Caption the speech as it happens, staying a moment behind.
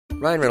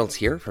Ryan Reynolds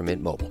here from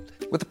Mint Mobile.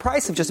 With the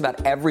price of just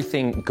about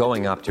everything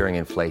going up during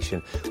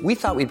inflation, we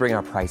thought we'd bring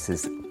our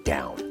prices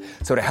down.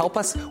 So to help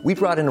us, we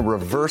brought in a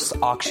reverse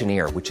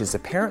auctioneer, which is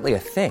apparently a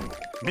thing.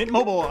 Mint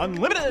Mobile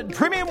Unlimited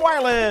Premium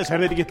Wireless. How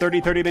to get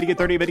 30, 30, bit to get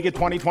 30, bit to get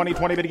 20, 20,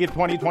 20, bit to get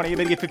 20, 20,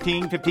 bit to get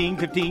 15, 15,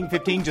 15,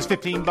 15, just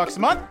 $15 a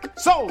month?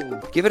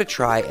 Sold! Give it a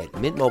try at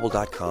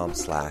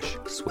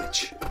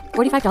mintmobile.com/switch.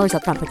 $45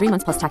 up front for 3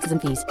 months plus taxes and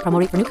fees. Promo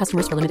rate for new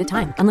customers for limited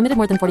time. Unlimited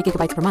more than 40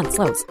 gigabytes per month.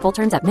 Slows full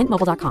terms at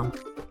mintmobile.com.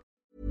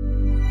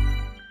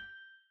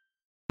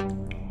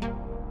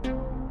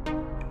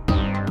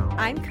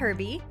 I'm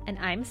Kirby. And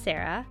I'm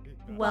Sarah.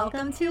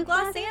 Welcome to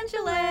Los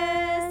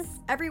Angeles!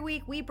 Every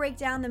week, we break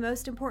down the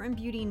most important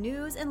beauty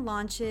news and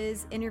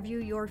launches, interview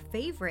your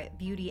favorite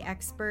beauty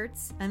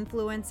experts,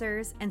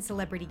 influencers, and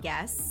celebrity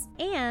guests,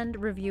 And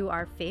review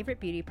our favorite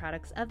beauty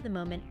products of the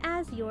moment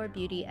as your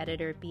beauty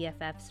editor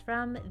BFFs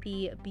from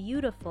the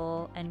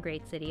beautiful and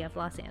great city of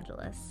Los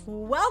Angeles.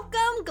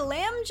 Welcome,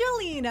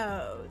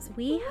 Glamgelinos!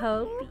 We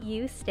hope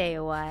you stay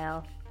a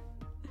while.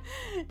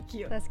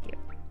 Cute. That's cute.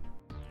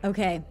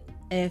 Okay,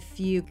 if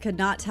you could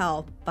not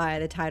tell by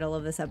the title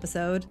of this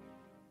episode,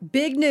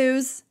 big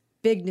news,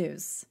 big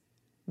news.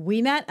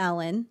 We met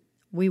Ellen.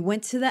 We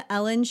went to the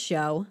Ellen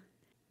show.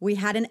 We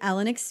had an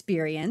Ellen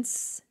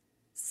experience.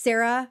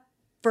 Sarah,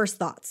 first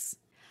thoughts.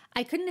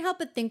 I couldn't help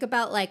but think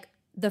about like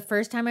the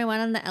first time I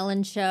went on the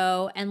Ellen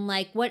show and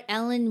like what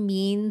Ellen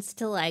means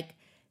to like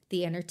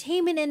the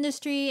entertainment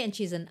industry, and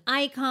she's an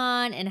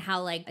icon, and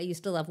how like I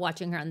used to love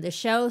watching her on the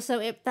show.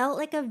 So it felt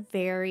like a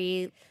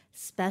very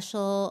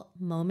special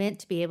moment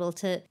to be able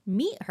to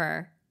meet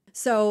her.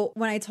 So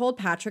when I told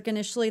Patrick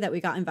initially that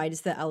we got invited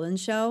to the Ellen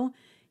show,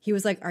 he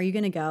was like, "Are you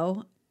going to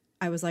go?"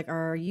 I was like,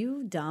 "Are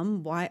you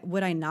dumb? Why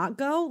would I not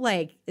go?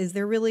 Like, is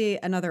there really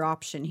another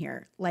option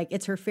here? Like,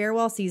 it's her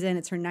farewell season.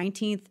 It's her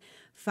 19th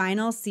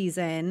final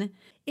season."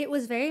 It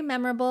was very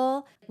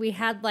memorable. We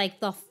had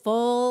like the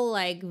full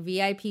like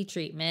VIP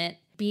treatment.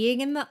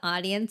 Being in the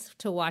audience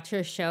to watch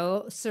her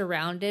show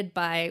surrounded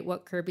by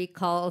what Kirby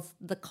calls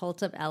the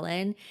cult of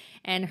Ellen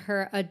and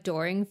her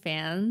adoring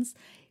fans,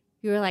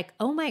 you were like,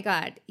 oh my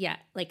God, yeah,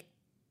 like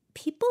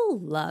people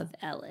love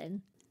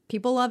Ellen.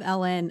 People love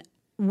Ellen.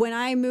 When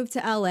I moved to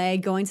LA,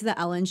 going to the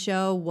Ellen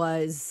show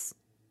was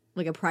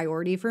like a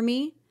priority for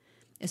me,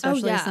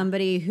 especially as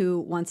somebody who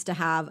wants to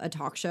have a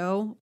talk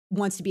show,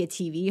 wants to be a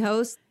TV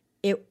host.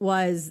 It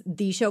was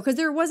the show because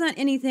there wasn't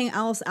anything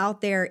else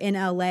out there in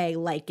LA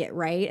like it,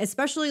 right?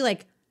 Especially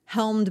like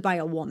helmed by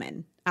a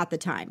woman at the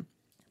time.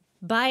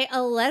 By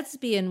a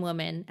lesbian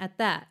woman at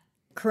that.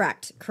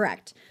 Correct.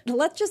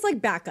 Let's just like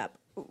back up.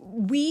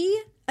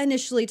 We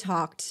initially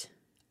talked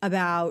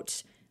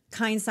about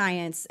Kind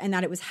Science and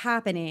that it was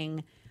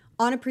happening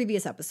on a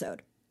previous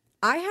episode.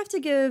 I have to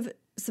give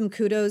some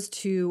kudos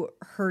to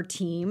her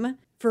team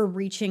for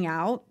reaching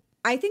out.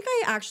 I think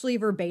I actually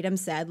verbatim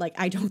said, like,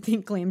 I don't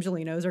think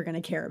Glamgelinos are going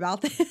to care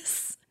about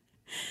this.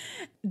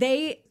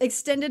 They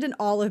extended an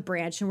olive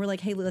branch and were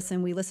like, hey,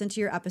 listen, we listened to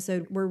your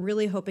episode. We're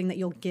really hoping that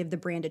you'll give the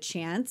brand a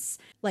chance.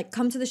 Like,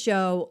 come to the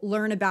show,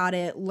 learn about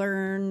it,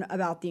 learn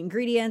about the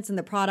ingredients and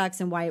the products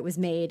and why it was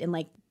made, and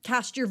like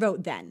cast your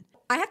vote then.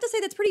 I have to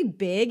say that's pretty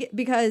big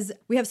because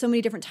we have so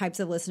many different types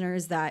of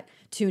listeners that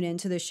tune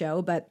into the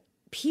show, but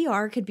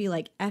PR could be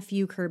like, F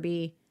you,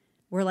 Kirby.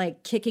 We're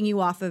like kicking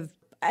you off of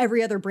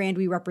every other brand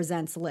we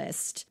represent's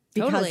list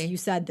because you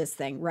said this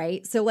thing,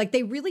 right? So like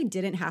they really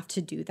didn't have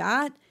to do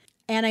that.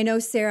 And I know,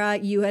 Sarah,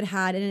 you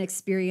had an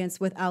experience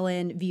with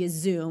Ellen via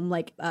Zoom,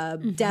 like a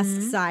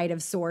desk side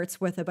of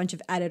sorts with a bunch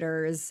of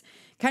editors,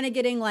 kind of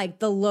getting like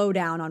the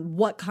lowdown on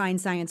what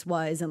Kind Science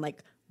was and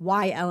like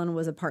why Ellen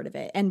was a part of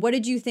it. And what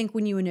did you think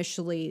when you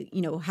initially,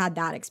 had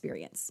that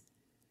experience?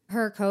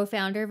 Her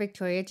co-founder,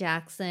 Victoria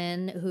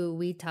Jackson, who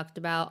we talked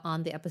about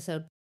on the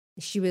episode,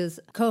 she was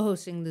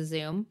co-hosting the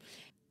Zoom.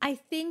 I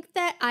think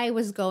that I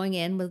was going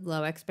in with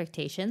low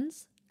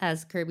expectations,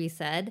 as Kirby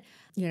said.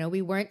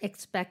 We weren't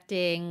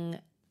expecting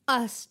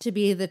us to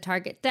be the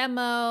target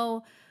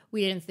demo.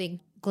 We didn't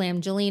think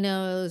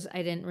Glamgelinos.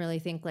 I didn't really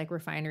think like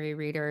refinery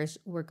readers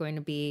were going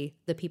to be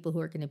the people who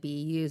are going to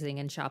be using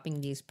and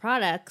shopping these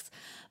products.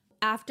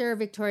 After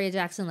Victoria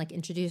Jackson like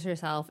introduced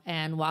herself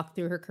and walked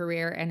through her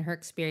career and her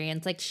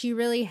experience, like she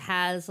really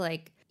has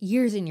like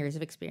years and years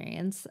of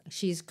experience.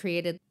 She's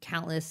created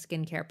countless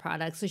skincare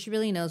products, so she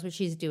really knows what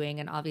she's doing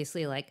and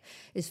obviously like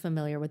is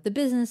familiar with the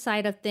business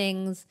side of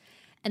things.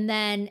 And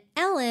then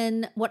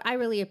Ellen, what I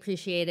really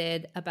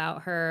appreciated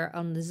about her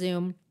on the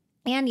Zoom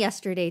and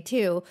yesterday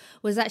too,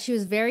 was that she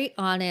was very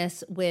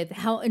honest with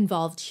how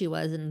involved she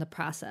was in the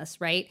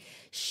process, right?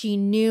 She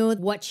knew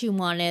what she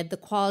wanted, the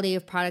quality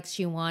of products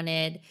she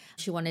wanted.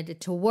 She wanted it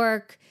to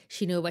work.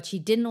 She knew what she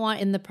didn't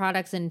want in the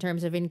products in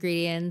terms of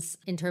ingredients,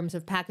 in terms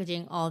of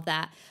packaging, all of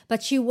that.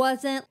 But she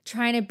wasn't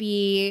trying to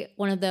be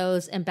one of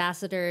those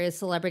ambassadors,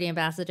 celebrity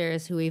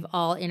ambassadors who we've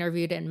all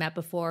interviewed and met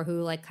before,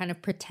 who like kind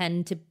of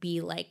pretend to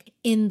be like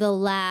in the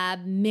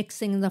lab,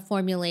 mixing the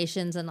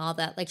formulations and all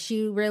that. Like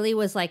she really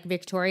was like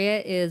Victoria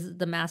Victoria is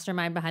the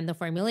mastermind behind the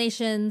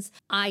formulations.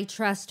 I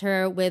trust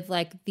her with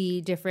like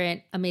the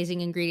different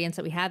amazing ingredients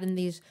that we have in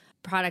these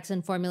products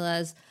and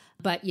formulas.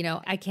 But, you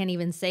know, I can't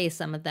even say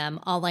some of them.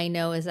 All I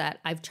know is that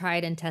I've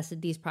tried and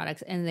tested these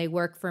products and they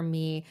work for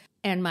me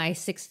and my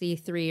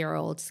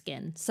 63-year-old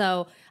skin.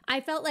 So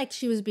I felt like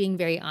she was being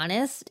very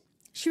honest.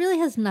 She really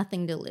has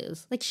nothing to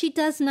lose. Like, she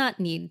does not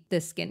need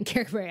this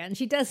skincare brand.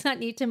 She does not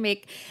need to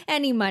make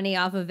any money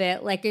off of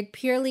it. Like, it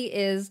purely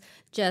is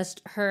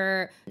just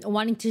her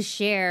wanting to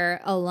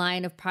share a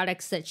line of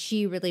products that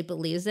she really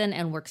believes in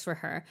and works for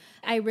her.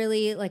 I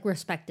really like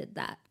respected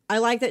that. I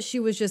like that she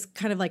was just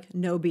kind of like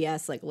no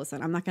BS. Like,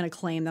 listen, I'm not going to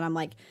claim that I'm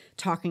like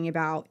talking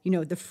about, you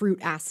know, the fruit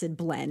acid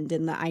blend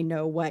and that I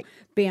know what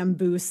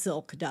bamboo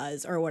silk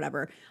does or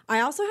whatever. I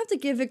also have to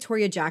give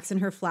Victoria Jackson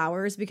her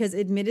flowers because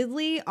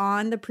admittedly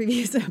on the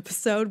previous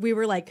episode, we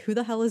were like, who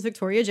the hell is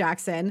Victoria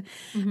Jackson?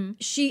 Mm-hmm.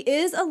 She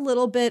is a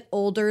little bit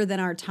older than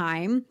our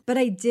time, but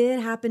I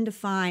did happen to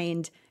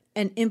find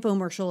an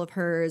infomercial of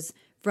hers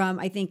from,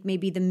 I think,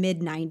 maybe the mid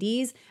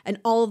 90s. And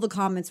all of the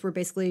comments were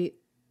basically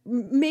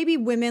maybe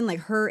women like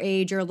her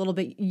age or a little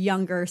bit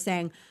younger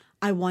saying,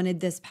 I wanted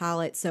this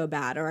palette so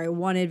bad, or I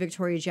wanted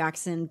Victoria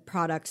Jackson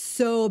products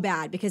so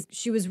bad, because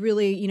she was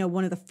really, you know,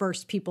 one of the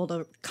first people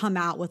to come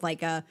out with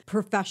like a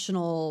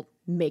professional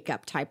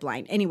makeup type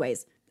line.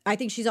 Anyways, I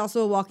think she's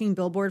also a walking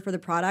billboard for the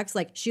products.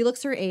 Like, she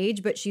looks her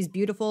age, but she's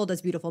beautiful,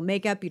 does beautiful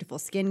makeup, beautiful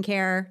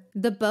skincare.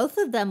 The both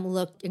of them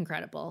looked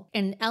incredible.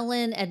 And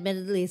Ellen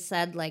admittedly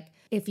said, like,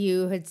 if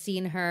you had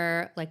seen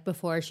her like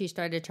before she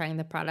started trying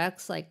the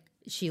products, like,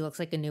 she looks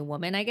like a new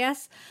woman, I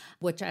guess,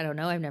 which I don't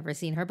know. I've never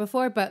seen her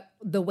before, but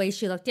the way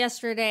she looked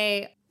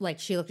yesterday, like,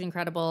 she looked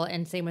incredible.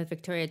 And same with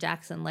Victoria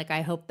Jackson. Like, I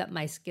hope that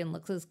my skin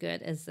looks as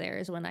good as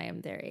theirs when I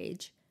am their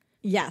age.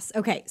 Yes.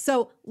 Okay.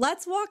 So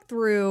let's walk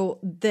through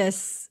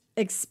this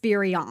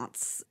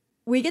experience.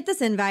 We get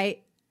this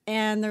invite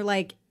and they're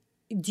like,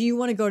 do you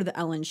want to go to the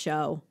Ellen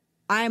show?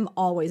 I'm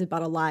always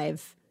about a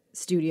live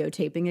studio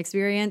taping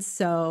experience,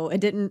 so it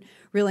didn't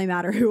really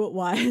matter who it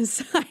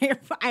was.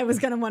 I was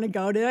going to want to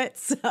go to it.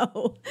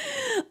 So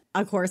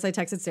of course I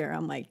texted Sarah.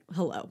 I'm like,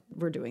 hello,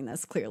 we're doing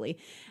this clearly.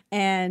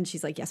 And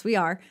she's like, yes, we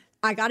are.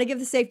 I got to give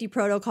the safety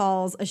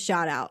protocols a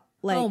shout out.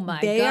 Like, oh my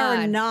they God.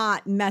 are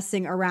not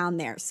messing around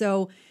there.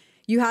 So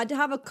you had to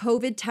have a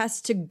COVID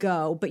test to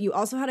go, but you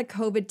also had a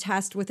COVID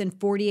test within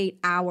 48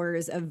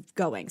 hours of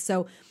going.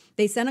 So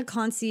they sent a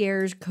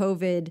concierge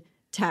COVID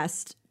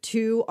test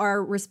to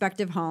our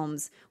respective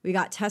homes. We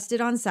got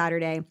tested on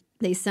Saturday.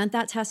 They sent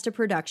that test to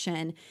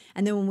production.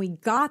 And then when we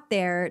got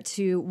there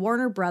to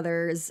Warner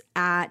Brothers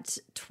at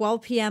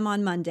 12 p.m.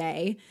 on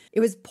Monday, it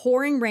was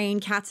pouring rain,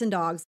 cats and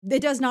dogs.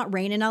 It does not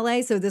rain in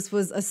LA, so this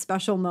was a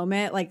special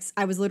moment. Like,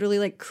 I was literally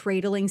like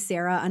cradling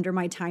Sarah under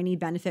my tiny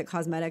Benefit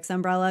Cosmetics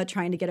umbrella,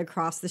 trying to get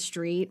across the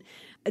street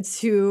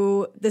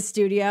to the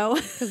studio.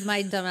 Because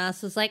my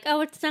dumbass was like,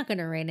 oh, it's not going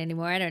to rain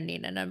anymore. I don't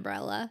need an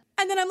umbrella.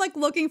 And then I'm like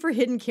looking for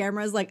hidden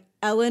cameras, like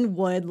Ellen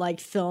would like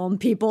film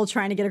people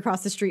trying to get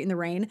across the street in the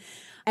rain.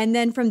 And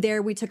then from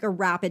there, we took a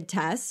rapid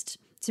test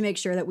to make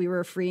sure that we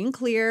were free and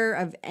clear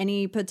of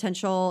any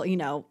potential, you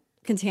know,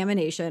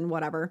 contamination,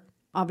 whatever.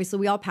 Obviously,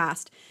 we all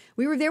passed.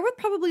 We were there with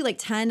probably like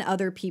 10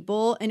 other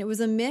people, and it was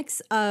a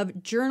mix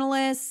of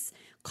journalists,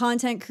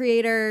 content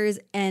creators,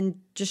 and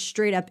just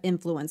straight up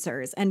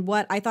influencers. And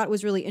what I thought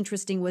was really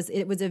interesting was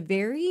it was a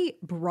very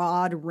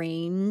broad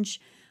range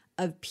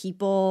of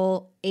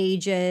people,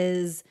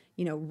 ages,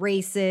 you know,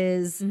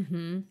 races.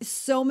 Mm-hmm.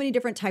 So many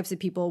different types of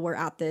people were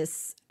at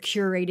this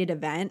curated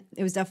event.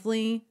 It was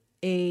definitely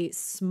a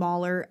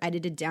smaller,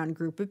 edited down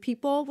group of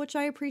people, which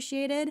I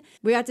appreciated.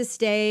 We got to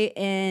stay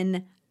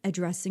in a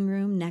dressing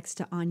room next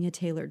to Anya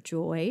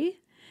Taylor-Joy,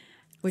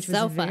 which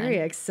was very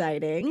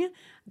exciting.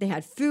 They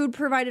had food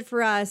provided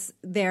for us.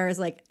 There's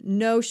like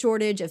no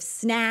shortage of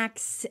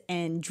snacks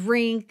and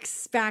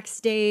drinks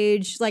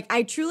backstage. Like,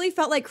 I truly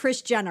felt like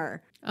Kris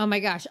Jenner. Oh my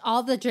gosh,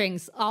 all the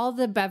drinks, all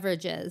the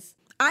beverages.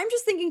 I'm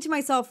just thinking to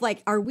myself,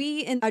 like, are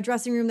we in a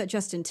dressing room that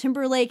Justin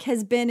Timberlake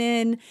has been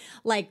in?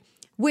 Like,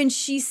 when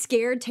she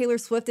scared Taylor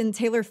Swift and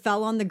Taylor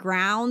fell on the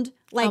ground,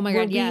 like, oh my God,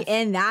 were we yes.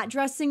 in that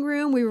dressing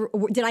room?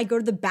 Did I go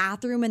to the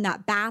bathroom in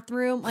that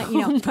bathroom? Like, you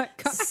know, oh my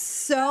God.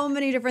 So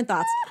many different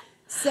thoughts.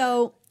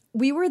 So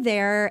we were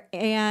there,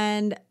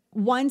 and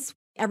once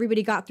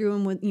everybody got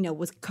through and, you know,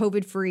 was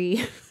COVID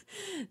free,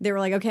 they were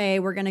like, okay,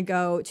 we're going to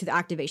go to the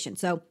activation.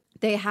 So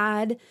they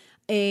had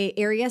a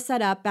area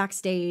set up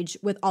backstage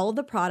with all of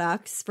the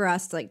products for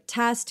us to like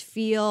test,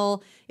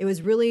 feel. It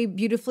was really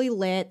beautifully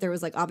lit. There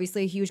was like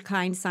obviously a huge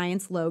Kind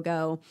Science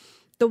logo.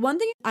 The one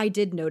thing I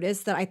did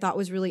notice that I thought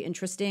was really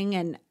interesting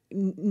and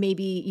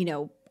maybe, you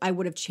know, I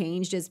would have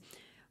changed is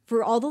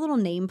for all the little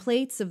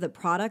nameplates of the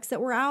products that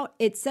were out,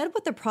 it said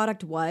what the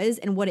product was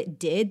and what it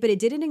did, but it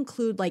didn't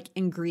include like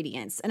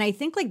ingredients. And I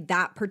think like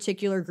that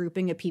particular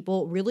grouping of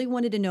people really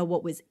wanted to know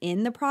what was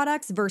in the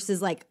products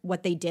versus like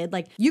what they did.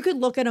 Like, you could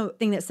look at a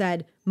thing that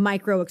said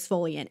micro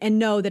exfoliant and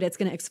know that it's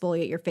going to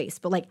exfoliate your face,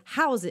 but like,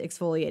 how is it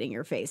exfoliating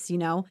your face, you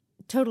know?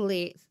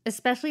 Totally,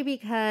 especially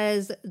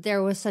because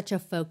there was such a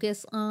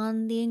focus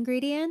on the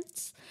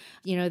ingredients.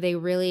 You know, they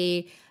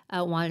really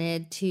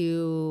wanted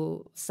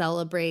to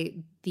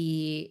celebrate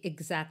the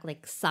exact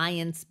like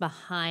science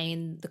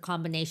behind the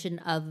combination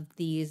of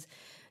the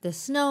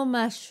snow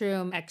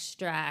mushroom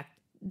extract.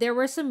 There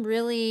were some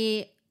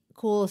really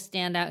cool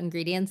standout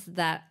ingredients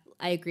that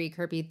I agree,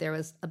 Kirby, there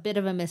was a bit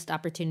of a missed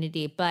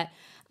opportunity, but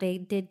they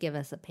did give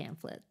us a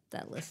pamphlet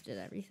that listed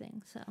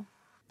everything. So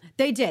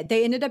They did.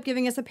 They ended up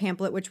giving us a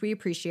pamphlet, which we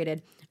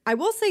appreciated. I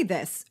will say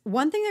this.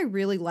 One thing I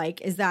really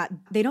like is that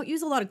they don't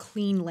use a lot of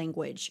clean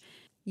language.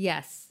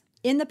 yes.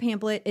 In the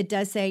pamphlet, it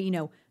does say,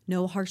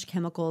 no harsh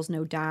chemicals,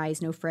 no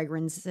dyes, no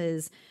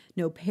fragrances,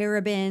 no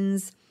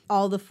parabens.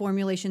 All the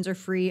formulations are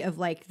free of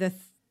like the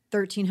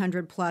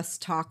 1,300 plus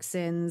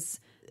toxins.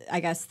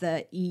 I guess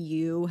the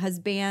EU has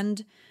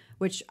banned,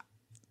 which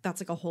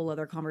that's like a whole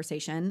other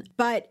conversation.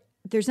 But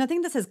there's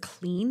nothing that says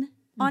clean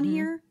on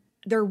here.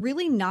 They're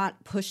really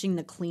not pushing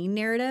the clean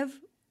narrative,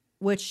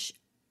 which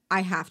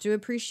I have to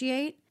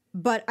appreciate.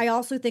 But I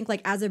also think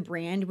like as a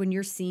brand, when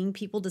you're seeing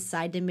people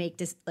decide to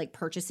make like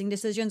purchasing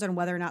decisions on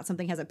whether or not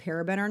something has a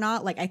paraben or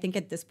not, like I think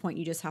at this point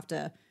you just have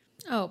to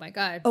Oh my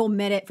God.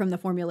 omit it from the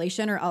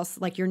formulation, or else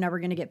like you're never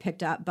going to get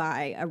picked up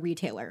by a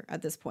retailer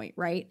at this point,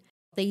 right?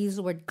 They use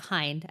the word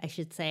kind, I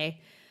should say,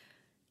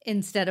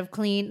 instead of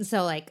clean.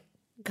 So like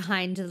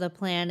kind to the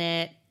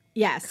planet,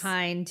 Yes.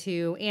 kind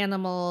to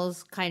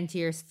animals, kind to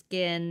your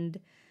skin,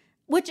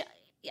 which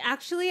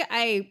actually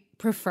I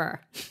prefer.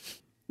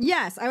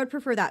 Yes, I would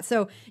prefer that.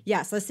 So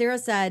yes, as Sarah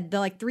said, the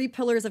like 3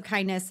 pillars of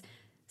kindness: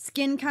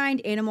 skin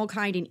kind, animal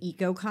kind, and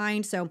eco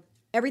kind. So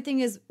everything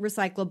is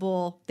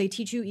recyclable. They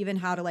teach you even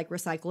how to like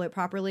recycle it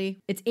properly.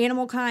 It's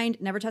animal kind,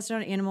 never tested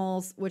on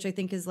animals, which I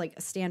think is like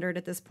a standard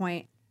at this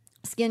point.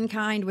 Skin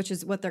kind, which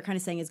is what they're kind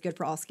of saying is good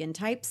for all skin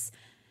types.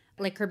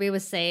 Like Kirby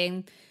was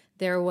saying,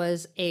 there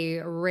was a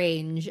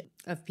range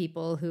of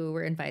people who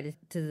were invited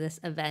to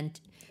this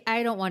event.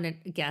 I don't want to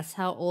guess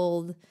how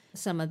old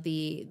some of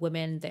the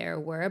women there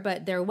were,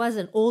 but there was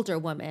an older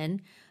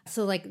woman.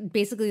 So like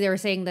basically they were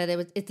saying that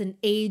it's an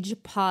age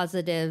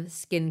positive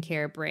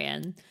skincare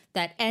brand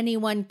that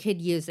anyone could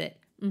use it.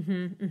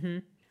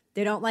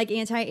 They don't like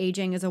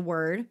anti-aging as a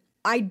word.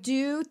 I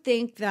do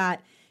think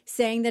that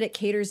saying that it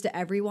caters to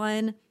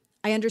everyone,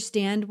 I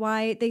understand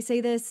why they say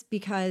this,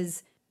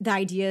 because the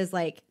idea is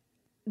like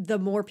the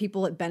more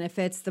people it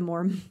benefits, the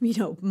more,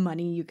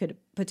 money you could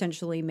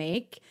potentially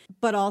make.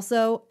 But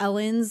also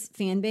Ellen's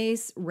fan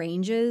base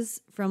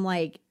ranges from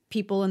like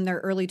people in their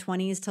early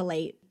 20s to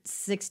late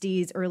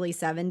 60s, early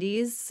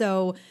 70s.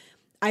 So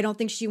I don't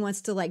think she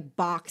wants to like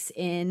box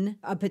in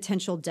a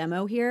potential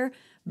demo here.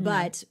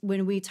 But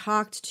when we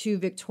talked to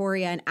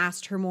Victoria and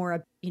asked her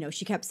more,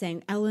 she kept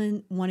saying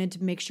Ellen wanted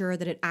to make sure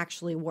that it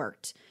actually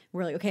worked.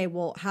 We're like, okay,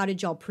 well, how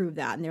did y'all prove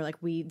that? And they're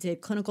like, we did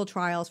clinical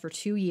trials for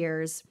 2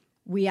 years.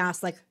 We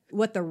asked like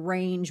what the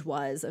range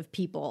was of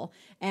people,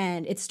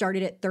 and it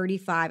started at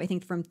 35, I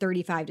think from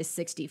 35 to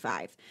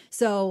 65.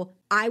 So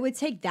I would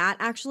take that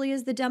actually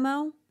as the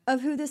demo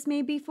of who this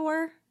may be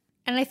for.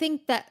 And I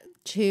think that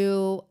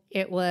too,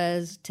 it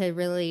was to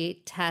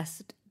really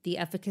test the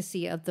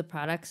efficacy of the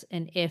products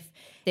and if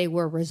they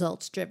were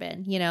results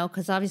driven,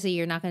 because obviously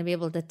you're not going to be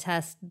able to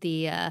test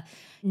the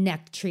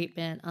neck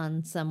treatment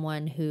on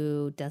someone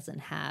who doesn't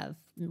have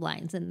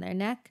lines in their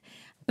neck.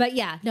 But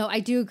yeah, no,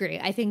 I do agree.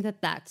 I think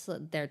that that's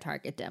their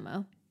target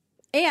demo.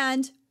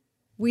 And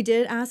we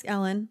did ask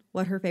Ellen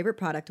what her favorite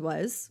product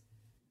was.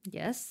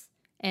 Yes.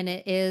 And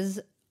it is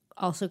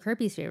also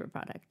Kirby's favorite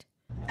product.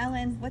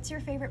 Ellen, what's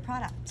your favorite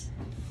product?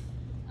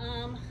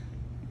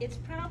 It's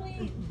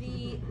probably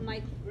the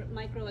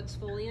micro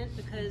exfoliant,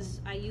 because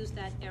I use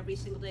that every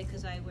single day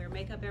because I wear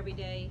makeup every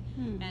day,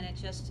 and it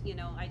just,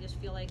 I just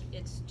feel like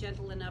it's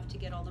gentle enough to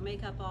get all the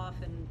makeup off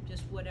and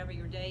just whatever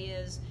your day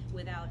is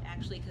without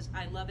actually, because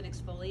I love an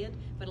exfoliant,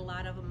 but a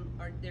lot of them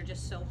they're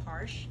just so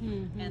harsh,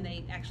 and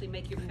they actually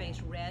make your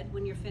face red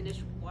when you're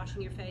finished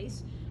washing your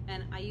face.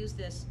 And I use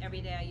this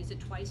every day. I use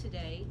it twice a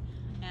day.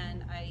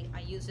 And I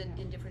use it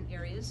in different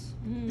areas.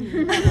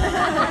 Good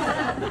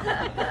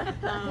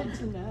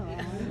to know.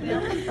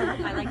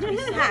 I like to be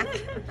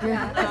sick.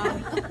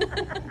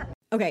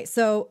 Okay,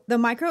 so the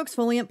Micro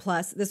Exfoliant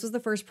Plus, this was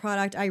the first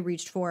product I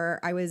reached for.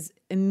 I was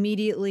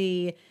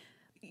immediately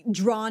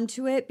drawn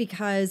to it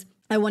because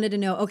I wanted to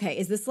know, okay,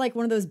 is this like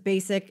one of those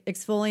basic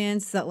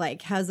exfoliants that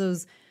like has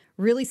those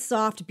really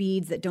soft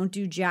beads that don't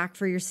do jack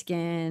for your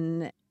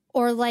skin?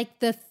 Or like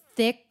the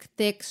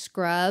thick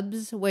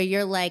scrubs where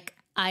you're like,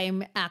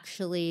 I'm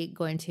actually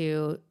going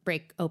to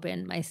break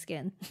open my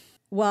skin.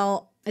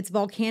 Well, it's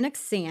volcanic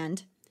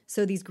sand.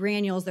 So these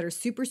granules that are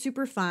super,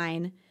 super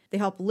fine, they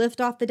help lift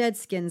off the dead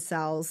skin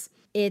cells.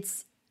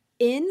 It's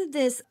in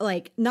this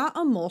like not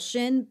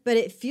emulsion, but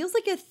it feels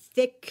like a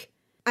thick,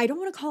 I don't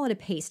want to call it a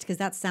paste because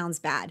that sounds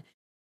bad.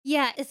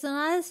 Yeah, it's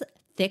not as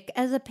thick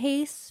as a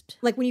paste.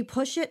 Like when you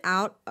push it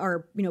out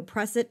or,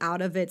 press it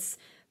out of its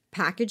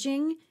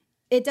packaging,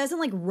 it doesn't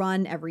like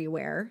run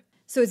everywhere.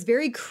 So it's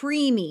very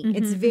creamy.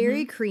 It's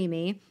very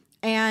creamy.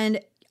 And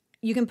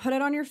you can put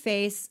it on your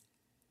face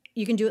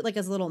You can do it like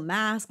as a little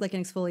mask, like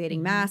an exfoliating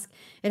mask.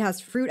 It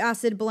has fruit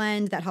acid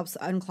blend that helps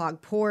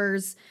unclog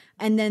pores.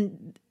 And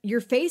then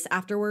your face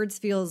afterwards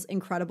feels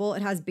incredible.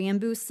 It has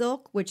bamboo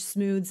silk, which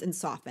smooths and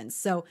softens.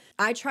 So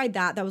I tried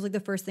that. That was like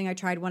the first thing I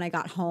tried when I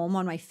got home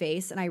on my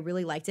face, and I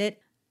really liked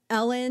it.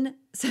 Ellen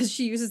says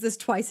she uses this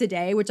twice a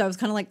day, which I was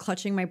kind of like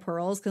clutching my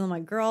pearls because I'm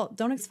like, girl,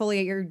 don't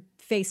exfoliate your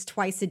face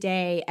twice a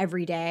day,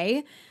 every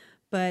day.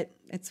 But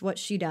it's what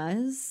she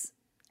does.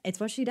 It's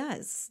what she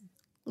does.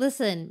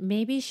 Listen,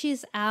 maybe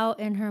she's out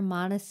in her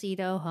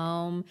Montecito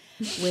home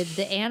with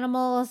the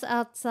animals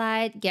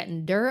outside,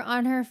 getting dirt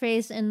on her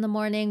face in the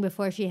morning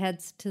before she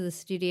heads to the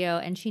studio,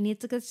 and she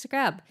needs a good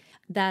scrub.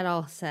 That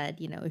all said,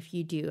 if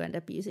you do end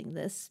up using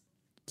this,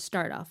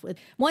 start off with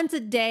once a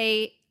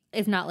day,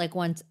 if not like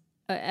once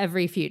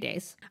every few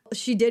days.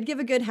 She did give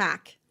a good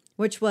hack,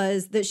 which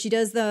was that she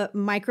does the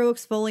micro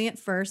exfoliant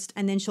first,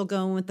 and then she'll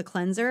go in with the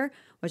cleanser,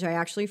 which I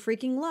actually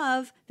freaking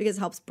love because it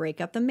helps break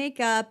up the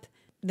makeup.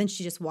 Then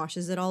she just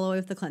washes it all away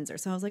with the cleanser.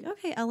 So I was like,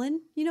 okay,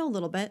 Ellen, you know a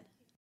little bit.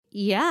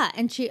 Yeah,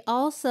 and she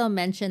also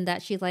mentioned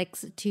that she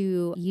likes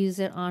to use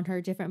it on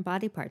her different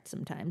body parts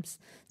sometimes.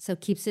 So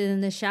keeps it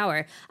in the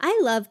shower. I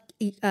love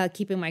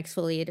keeping my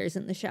exfoliators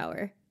in the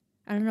shower.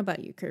 I don't know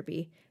about you,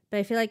 Kirby, but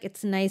I feel like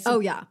it's nice. Oh,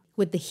 yeah.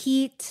 With the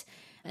heat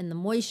and the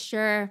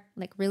moisture,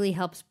 like really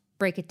helps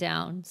break it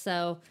down.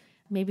 So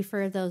maybe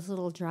for those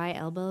little dry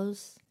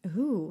elbows.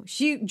 Ooh,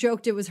 she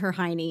joked it was her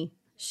hiney.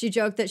 She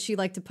joked that she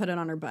liked to put it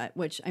on her butt,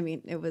 which, I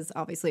mean, it was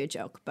obviously a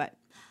joke, but.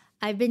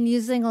 I've been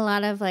using a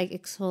lot of like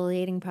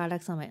exfoliating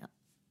products on my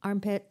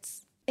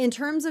armpits. In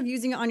terms of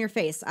using it on your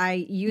face, I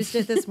used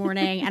it this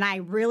morning and I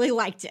really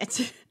liked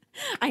it.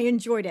 I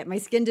enjoyed it. My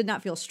skin did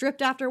not feel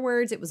stripped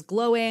afterwards. It was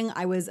glowing.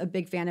 I was a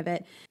big fan of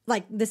it.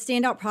 Like the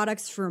standout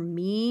products for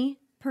me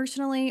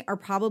personally are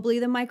probably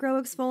the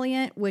micro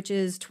exfoliant, which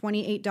is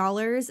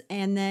 $28,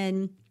 and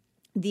then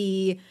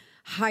the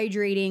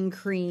hydrating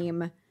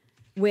cream,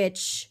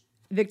 which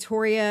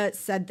Victoria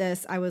said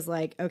this. I was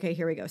like, okay,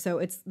 here we go. So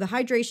it's the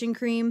hydration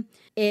cream.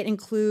 It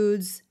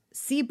includes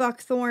sea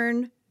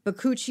buckthorn,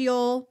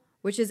 bakuchiol,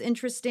 which is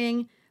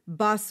interesting,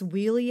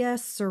 Boswellia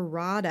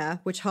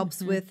serrata, which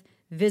helps with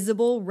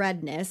visible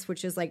redness,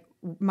 which is like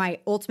my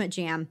ultimate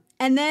jam.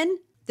 And then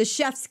the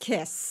chef's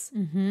kiss,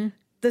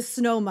 the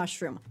snow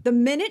mushroom. The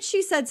minute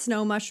she said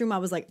snow mushroom, I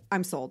was like,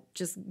 I'm sold.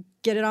 Just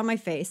get it on my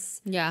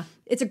face. Yeah.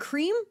 It's a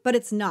cream, but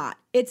it's not.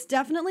 It's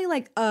definitely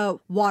like a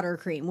water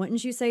cream.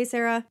 Wouldn't you say,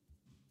 Sarah?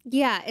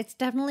 Yeah, it's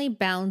definitely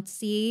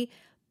bouncy,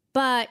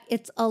 but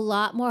it's a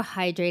lot more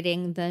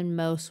hydrating than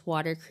most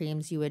water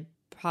creams you would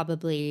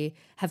probably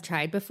have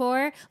tried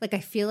before. Like, I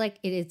feel like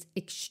it is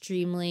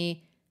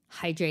extremely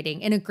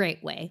hydrating in a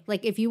great way.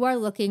 Like, if you are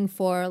looking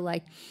for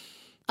like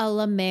a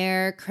La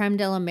Mer, creme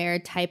de la Mer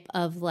type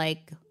of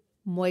like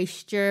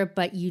moisture,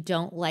 but you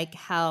don't like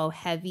how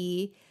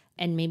heavy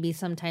and maybe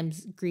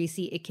sometimes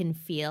greasy it can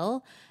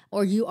feel,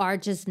 or you are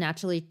just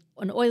naturally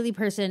an oily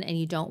person and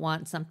you don't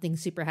want something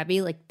super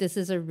heavy, like this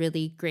is a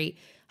really great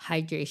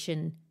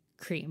hydration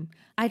cream.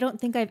 I don't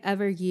think I've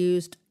ever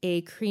used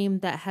a cream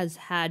that has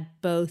had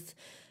both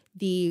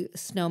the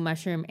snow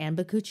mushroom and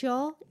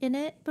bakuchiol in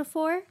it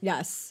before.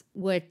 Yes.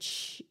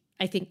 Which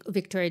I think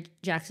Victoria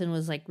Jackson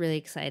was like really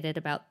excited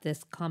about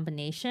this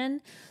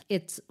combination.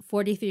 It's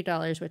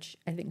 $43, which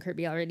I think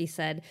Kirby already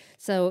said.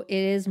 So it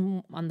is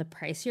on the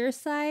pricier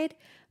side,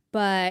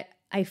 but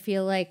I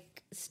feel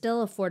like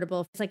still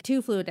affordable. It's like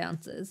 2 fluid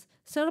ounces.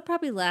 So it'll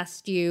probably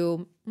last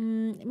you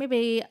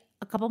maybe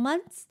a couple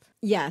months.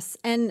 Yes.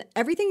 And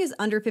everything is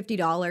under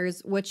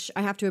 $50, which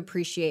I have to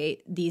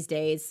appreciate these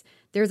days.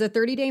 There's a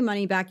 30-day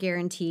money-back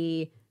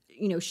guarantee,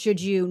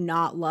 should you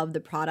not love the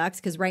products.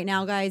 Because right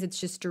now, guys, it's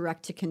just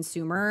direct to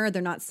consumer.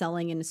 They're not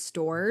selling in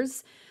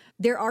stores.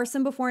 There are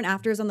some before and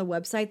afters on the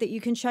website that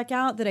you can check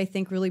out that I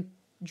think really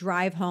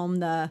drive home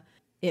the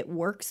it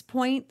works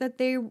point that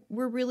they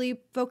were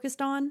really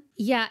focused on.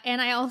 Yeah, and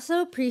I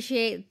also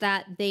appreciate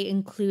that they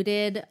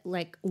included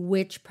like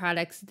which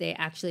products they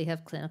actually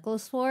have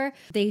clinicals for.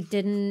 They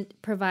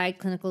didn't provide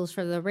clinicals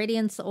for the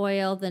radiance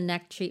oil, the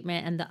neck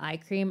treatment, and the eye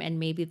cream, and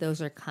maybe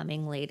those are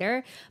coming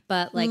later.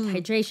 But like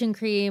hydration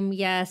cream,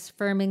 yes,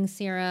 firming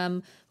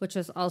serum, which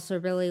was also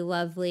really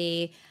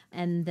lovely.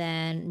 And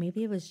then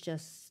maybe it was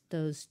just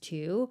those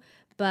two.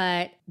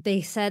 But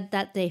they said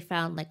that they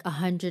found like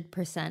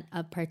 100%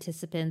 of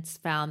participants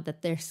found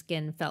that their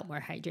skin felt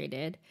more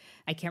hydrated.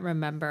 I can't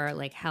remember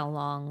like how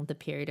long the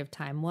period of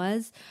time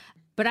was,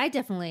 but I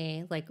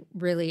definitely like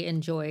really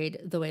enjoyed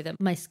the way that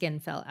my skin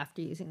felt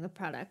after using the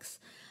products.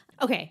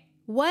 Okay,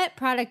 what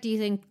product do you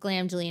think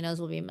Glamgelinos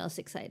will be most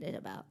excited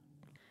about?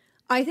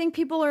 I think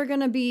people are going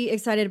to be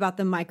excited about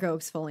the Micro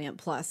Exfoliant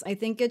Plus. I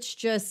think it's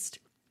just...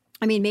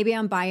 maybe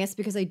I'm biased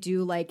because I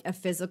do like a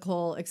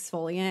physical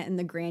exfoliant, and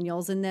the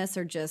granules in this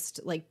are just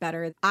like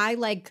better. I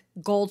like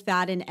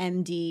Goldfaden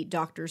MD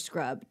Dr.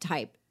 Scrub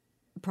type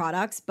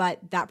products, but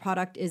that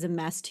product is a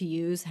mess to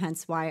use,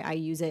 hence why I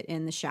use it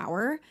in the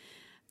shower.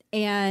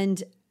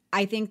 And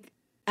I think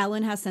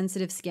Ellen has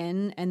sensitive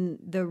skin, and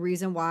the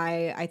reason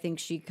why I think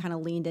she kind of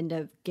leaned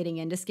into getting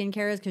into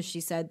skincare is because she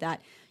said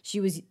that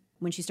she was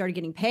when she started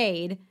getting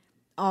paid,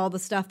 all the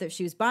stuff that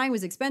she was buying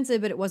was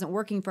expensive, but it wasn't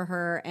working for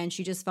her. And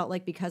she just felt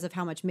like because of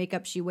how much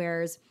makeup she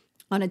wears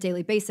on a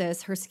daily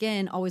basis, her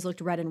skin always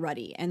looked red and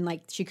ruddy and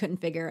like she couldn't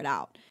figure it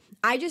out.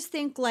 I just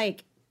think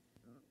like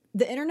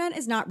the internet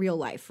is not real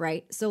life,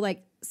 right? So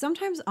like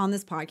sometimes on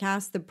this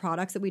podcast, the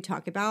products that we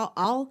talk about,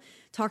 I'll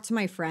talk to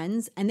my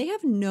friends and they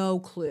have no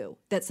clue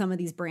that some of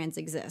these brands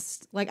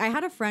exist. Like I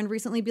had a friend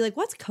recently be like,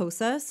 what's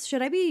Kosas?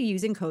 Should I be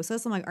using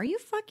Kosas? I'm like, are you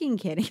fucking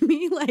kidding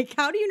me? Like,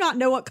 how do you not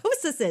know what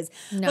Kosas is?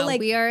 No, but like,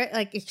 we are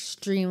like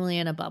extremely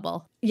in a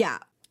bubble. yeah.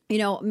 You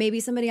know, maybe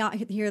somebody out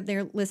here,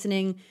 they're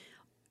listening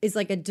is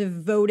like a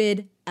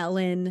devoted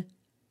Ellen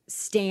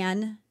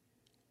stan.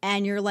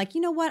 And you're like,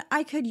 you know what?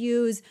 I could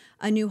use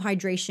a new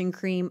hydration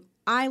cream.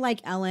 I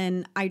like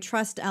Ellen. I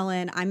trust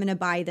Ellen. I'm going to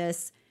buy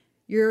this.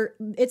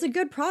 It's a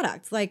good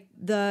product. Like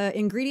the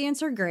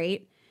ingredients are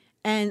great.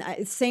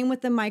 And same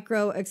with the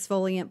Micro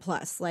Exfoliant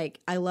Plus.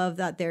 Like I love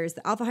that there's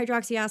the alpha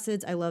hydroxy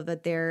acids. I love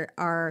that there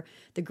are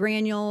the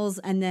granules.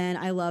 And then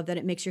I love that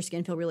it makes your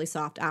skin feel really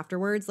soft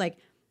afterwards. Like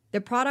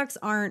the products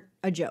aren't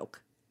a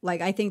joke. Like,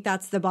 I think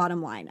that's the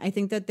bottom line. I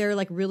think that they're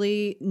like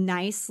really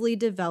nicely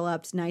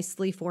developed,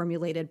 nicely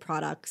formulated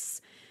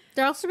products.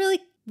 They're also really,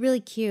 really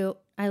cute.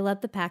 I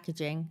love the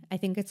packaging. I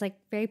think it's like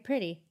very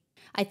pretty.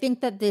 I think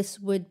that this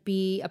would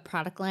be a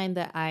product line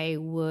that I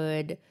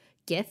would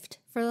gift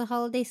for the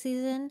holiday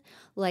season.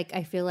 Like,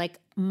 I feel like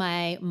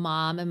my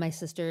mom and my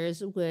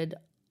sisters would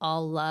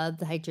all love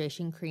the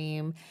hydration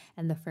cream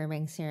and the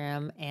firming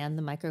serum and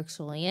the micro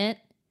exfoliant.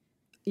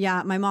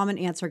 Yeah, my mom and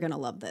aunts are going to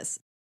love this.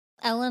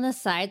 Ellen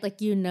aside, like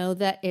you know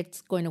that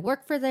it's going to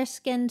work for their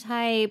skin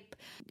type,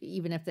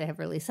 even if they have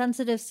really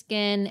sensitive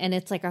skin, and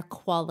it's like a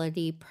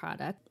quality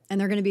product. And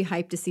they're going to be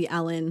hyped to see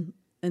Ellen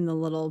in the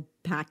little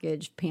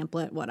package,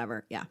 pamphlet,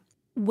 whatever. Yeah.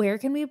 Where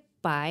can we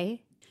buy?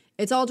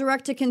 It's all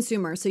direct to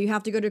consumer. So you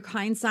have to go to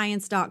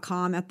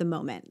kindscience.com at the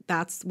moment.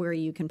 That's where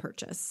you can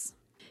purchase.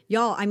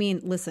 Y'all, I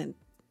mean, listen,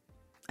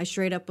 I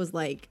straight up was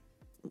like,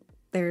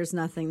 there's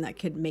nothing that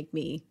could make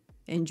me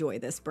enjoy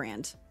this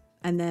brand.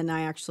 And then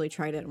I actually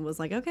tried it and was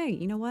like, okay,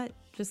 you know what?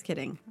 Just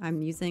kidding.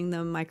 I'm using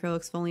the Micro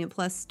Exfoliant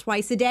Plus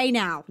twice a day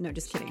now. No,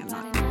 just kidding. I'm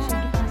not.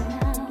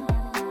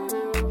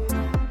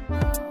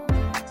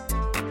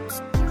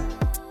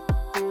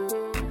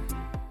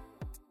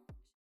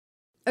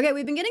 Okay,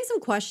 we've been getting some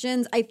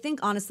questions. I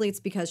think honestly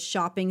it's because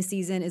shopping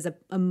season is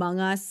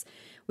among us.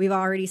 We've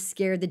already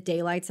scared the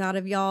daylights out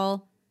of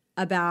y'all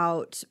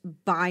about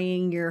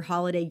buying your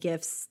holiday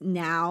gifts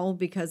now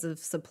because of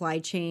supply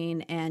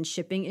chain and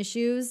shipping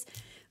issues.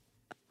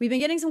 We've been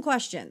getting some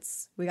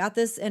questions. We got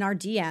this in our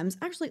DMs.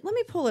 Actually, let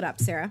me pull it up,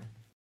 Sarah.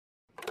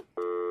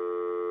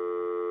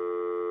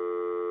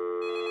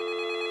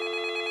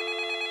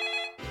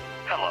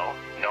 Hello,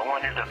 no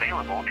one is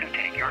available to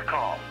take your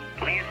call.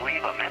 Please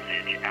leave a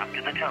message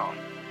after the tone.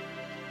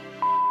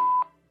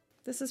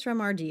 This is from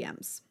our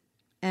DMs.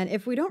 And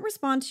if we don't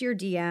respond to your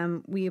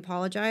DM, we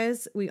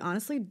apologize. We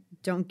honestly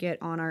don't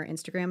get on our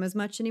Instagram as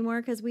much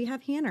anymore because we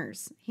have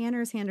Hanners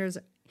Our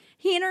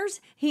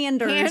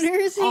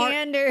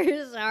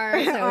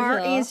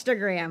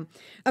Instagram.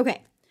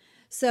 Okay.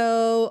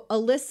 So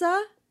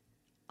Alyssa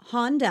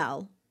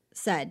Hondell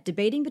said,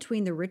 debating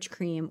between the Rich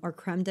Cream or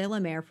Creme de la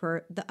Mer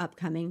for the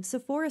upcoming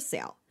Sephora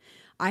sale.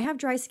 I have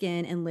dry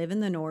skin and live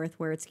in the north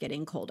where it's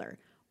getting colder.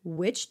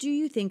 Which do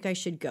you think I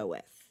should go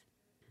with?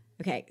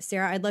 Okay,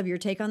 Sarah, I'd love your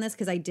take on this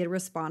because I did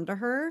respond to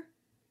her,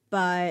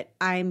 but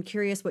I'm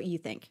curious what you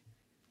think.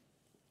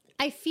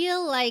 I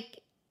feel like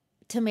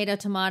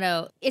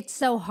tomato, it's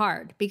so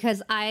hard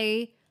because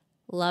I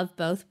love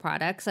both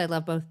products. I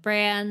love both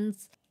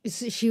brands.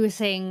 She was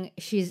saying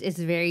it's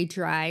very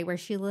dry where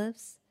she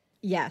lives.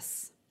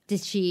 Yes.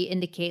 Did she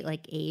indicate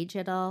like age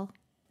at all?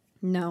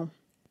 No.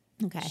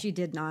 Okay. She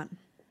did not.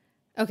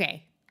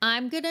 Okay.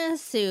 I'm going to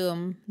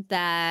assume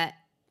that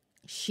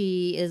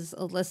she is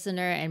a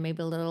listener and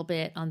maybe a little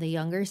bit on the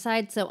younger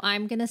side. So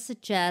I'm going to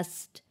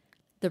suggest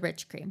the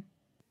Rich Cream.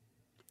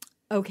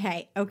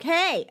 Okay.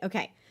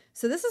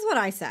 So this is what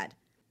I said.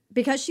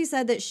 Because she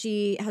said that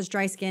she has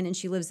dry skin and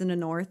she lives in the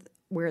north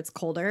where it's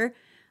colder,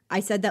 I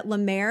said that La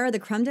Mer, the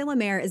Creme de la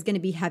Mer, is going to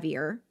be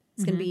heavier.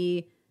 It's going to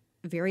be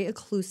very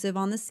occlusive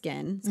on the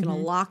skin. It's going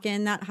to lock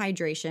in that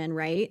hydration,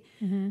 right?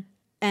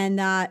 And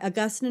that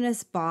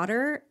Augustinus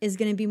Bader is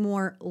going to be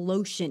more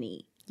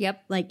lotiony.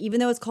 Yep. Like, even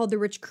though it's called the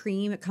Rich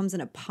Cream, it comes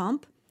in a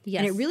pump.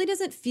 Yes. And it really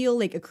doesn't feel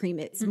like a cream.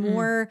 It's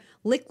more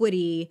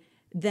liquidy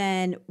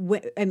than,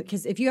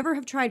 because if you ever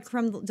have tried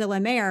Creme de la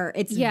Mer,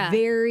 it's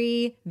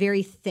very,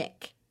 very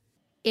thick.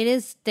 It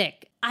is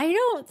thick. I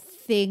don't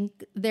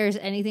think there's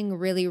anything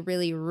really,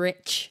 really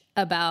rich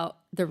about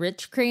the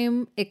Rich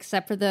Cream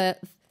except for the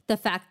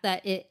fact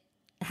that it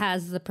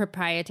has the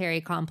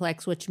proprietary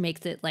complex, which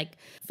makes it like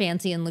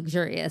fancy and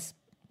luxurious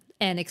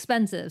and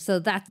expensive. So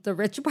that's the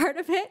rich part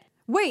of it.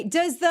 Wait,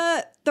 does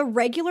the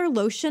regular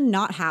lotion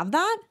not have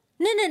that?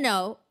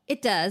 No.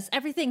 It does.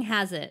 Everything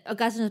has it.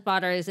 Augustinus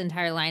Bader's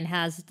entire line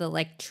has the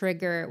like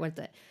trigger,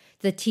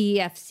 the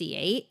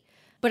TFC8.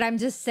 But I'm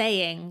just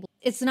saying,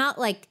 it's not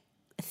like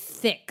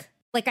thick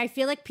Like, I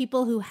feel like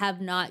people who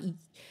have not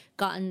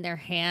gotten their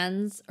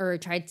hands or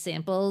tried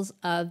samples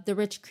of the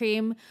Rich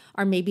Cream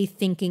are maybe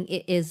thinking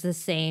it is the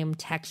same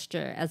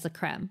texture as a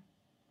creme,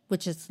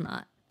 which it's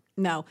not.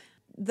 No,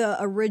 the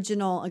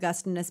original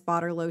Augustinus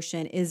Bader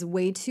lotion is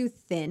way too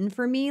thin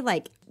for me.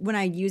 Like when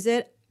I use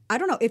it, I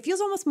don't know, it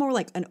feels almost more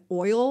like an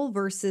oil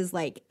versus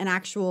like an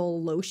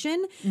actual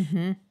lotion.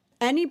 Mm-hmm.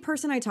 Any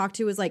person I talk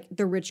to is like,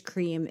 the Rich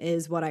Cream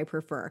is what I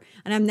prefer.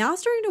 And I'm now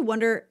starting to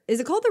wonder, is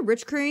it called the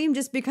Rich Cream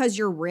just because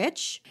you're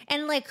rich?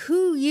 And like,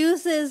 who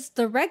uses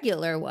the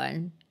regular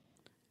one?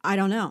 I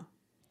don't know.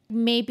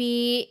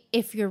 Maybe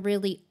if you're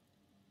really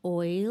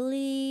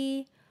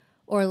oily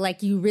or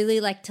like you really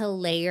like to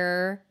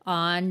layer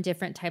on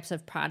different types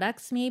of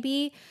products,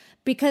 maybe.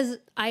 Because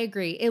I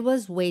agree, it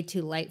was way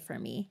too light for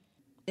me.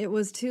 It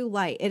was too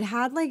light. It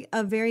had like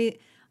a very,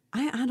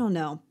 I don't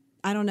know.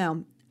 I don't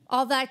know.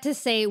 All that to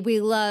say,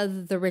 we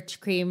love the Rich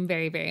Cream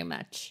very, very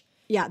much.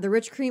 Yeah, the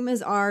Rich Cream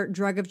is our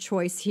drug of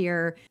choice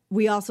here.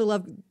 We also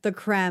love the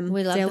creme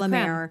We love de the la creme.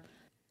 Mer.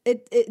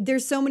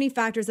 There's so many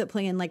factors that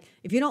play in. Like,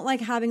 if you don't like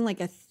having like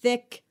a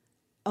thick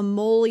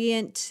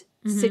emollient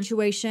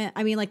situation,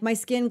 I mean, like my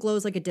skin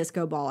glows like a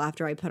disco ball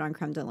after I put on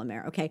creme de la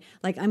Mer. Okay,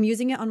 like I'm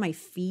using it on my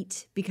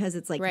feet because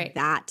it's like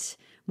that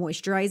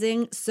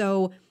moisturizing.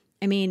 So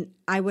I mean,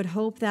 I would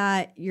hope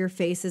that your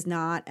face is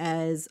not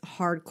as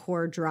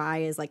hardcore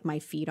dry as like my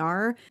feet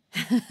are.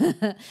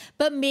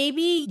 But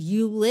maybe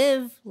you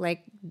live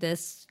like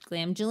this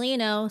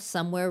Glamgelino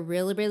somewhere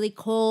really, really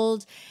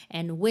cold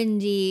and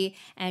windy,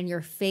 and your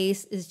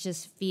face is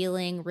just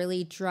feeling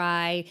really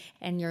dry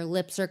and your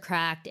lips are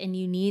cracked, and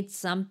you need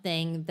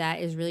something that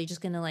is really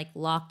just going to like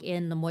lock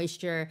in the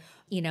moisture,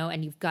 you know,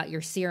 and you've got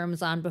your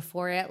serums on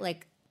before it.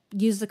 Like,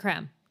 use the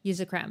creme. Use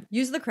a creme.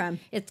 Use the creme.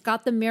 It's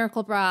got the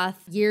Miracle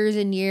Broth, years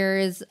and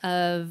years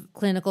of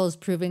clinicals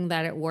proving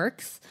that it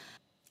works.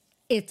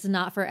 It's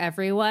not for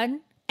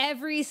everyone.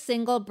 Every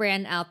single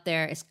brand out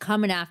there is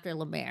coming after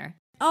La Mer.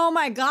 Oh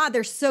my God,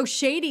 they're so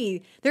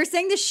shady. They're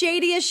saying the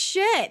shadiest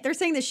shit. They're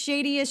saying the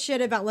shadiest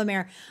shit about La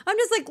Mer. I'm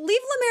just like,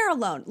 leave La Mer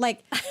alone.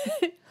 Like,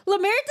 La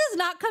Mer does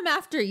not come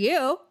after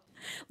you.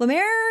 La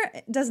Mer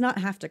does not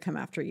have to come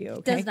after you.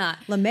 Okay? Does not.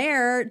 La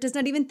Mer does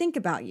not even think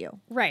about you.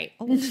 Right.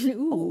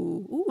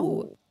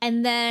 Ooh.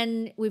 And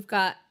then we've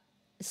got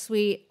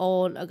sweet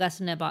old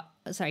Augustinus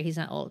sorry, he's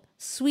not old.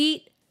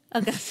 Sweet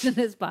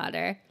Augustinus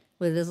Bader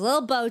with his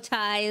little bow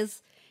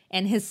ties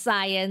and his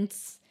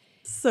science.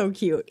 So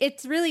cute.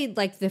 It's really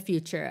like the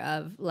future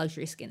of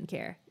luxury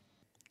skincare.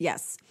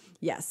 Yes.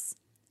 Yes.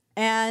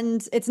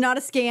 And it's not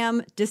a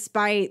scam,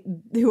 despite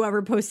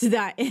whoever posted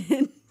that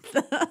in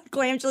the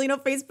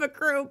Glamgelino Facebook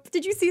group.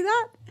 Did you see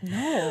that?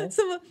 No.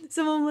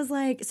 Someone was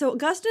like, so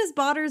Augustinus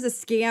Bader is a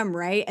scam,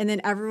 right? And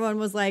then everyone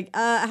was like,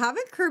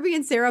 haven't Kirby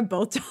and Sarah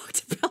both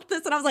talked about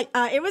this? And I was like,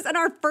 it was in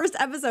our first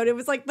episode. It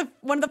was like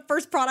one of the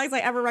first products I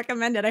ever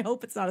recommended. I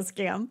hope it's not a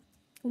scam.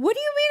 What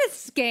do you mean a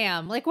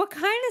scam? Like, what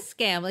kind of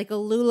scam? Like a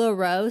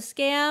LuLaRoe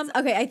scam?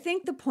 Okay, I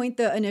think the point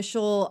the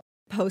initial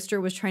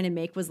poster was trying to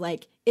make was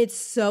like, it's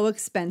so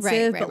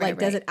expensive, but like,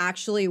 does it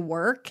actually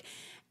work?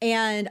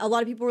 And a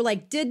lot of people were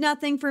like, did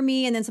nothing for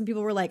me. And then some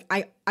people were like,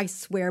 I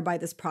swear by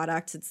this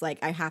product. It's like,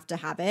 I have to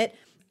have it.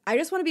 I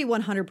just want to be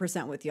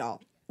 100% with y'all.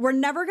 We're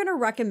never going to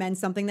recommend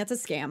something that's a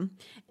scam.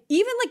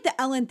 Even like the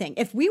Ellen thing.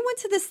 If we went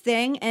to this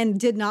thing and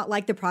did not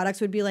like the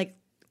products, we'd be like,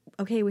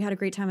 okay, we had a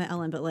great time at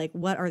Ellen, but like,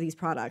 what are these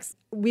products?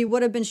 We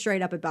would have been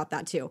straight up about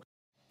that too.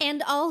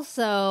 And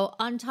also,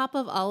 on top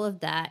of all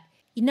of that,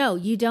 no,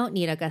 you don't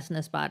need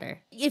Augustinus Bader.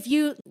 If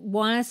you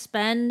want to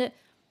spend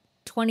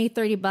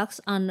 $20-$30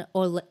 on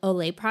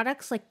Olay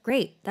products, like,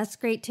 great. That's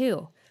great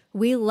too.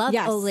 We love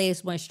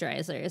Olay's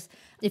moisturizers.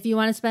 If you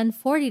want to spend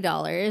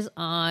 $40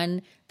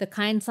 on the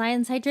Kind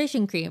Science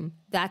Hydration Cream,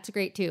 that's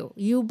great too.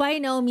 You by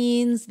no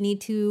means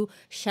need to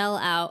shell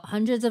out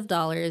hundreds of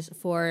dollars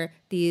for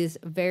these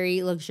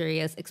very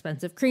luxurious,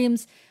 expensive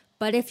creams.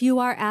 But if you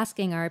are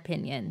asking our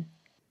opinion,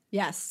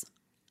 yes,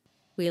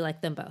 we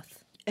like them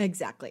both.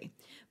 Exactly.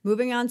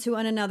 Moving on to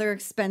another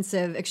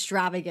expensive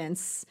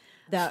extravagance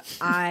that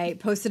I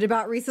posted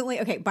about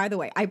recently. Okay, by the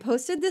way, I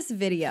posted this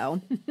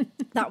video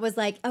that was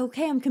like,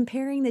 okay, I'm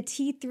comparing the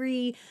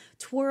T3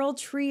 Twirl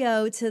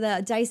Trio to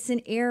the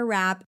Dyson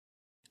Airwrap.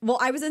 Well,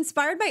 I was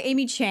inspired by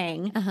Amy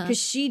Chang because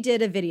she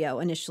did a video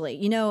initially.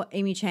 You know,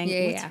 Amy Chang,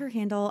 what's her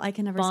handle? I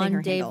can never say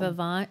her handle.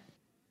 Vivant.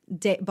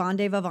 Bon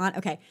de Vivant.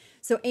 Okay,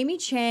 so Amy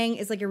Chang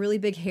is like a really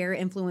big hair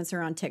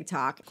influencer on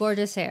TikTok.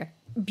 Gorgeous hair.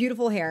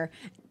 Beautiful hair.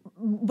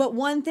 But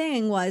one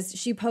thing was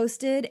she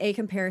posted a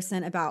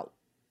comparison about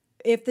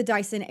if the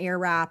Dyson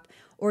Airwrap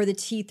or the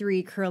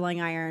T3 curling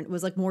iron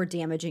was like more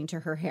damaging to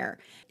her hair.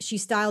 She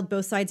styled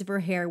both sides of her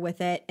hair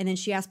with it, and then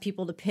she asked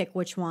people to pick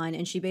which one,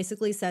 and she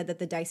basically said that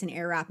the Dyson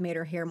Airwrap made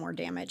her hair more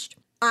damaged.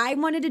 I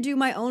wanted to do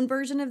my own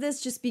version of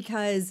this just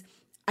because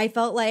I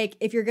felt like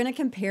if you're going to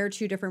compare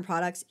two different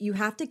products, you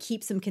have to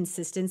keep some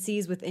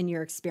consistencies within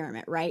your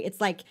experiment, right? It's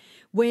like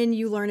when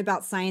you learn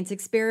about science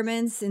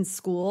experiments in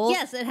school.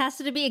 Yes, it has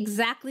to be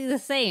exactly the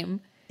same.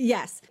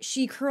 Yes.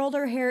 She curled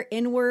her hair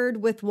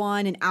inward with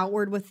one and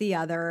outward with the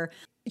other.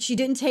 She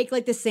didn't take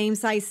like the same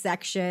size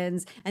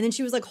sections. And then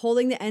she was like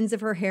holding the ends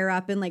of her hair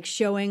up and like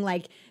showing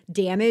like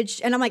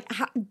damage. And I'm like,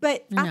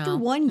 but after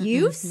one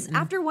use,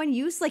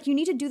 like you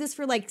need to do this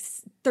for like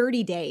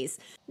 30 days.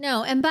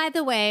 No. And by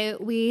the way,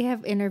 we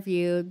have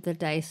interviewed the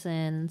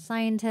Dyson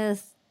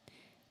scientist,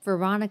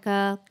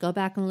 Veronica. Go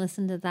back and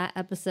listen to that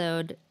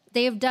episode.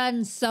 They have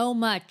done so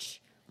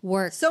much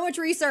work. So much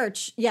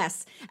research.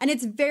 Yes. And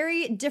it's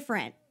very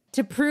different.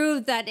 To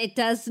prove that it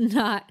does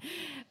not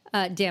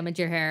damage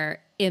your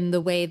hair in the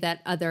way that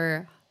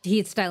other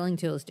heat styling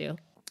tools do.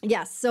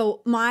 Yes.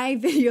 So my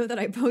video that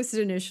I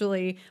posted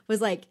initially was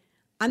like,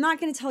 I'm not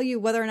going to tell you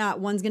whether or not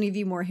one's going to give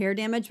you more hair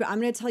damage, but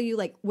I'm going to tell you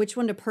like which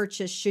one to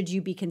purchase should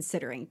you be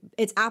considering.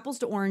 It's apples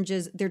to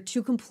oranges. They're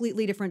two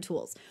completely different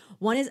tools.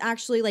 One is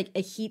actually like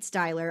a heat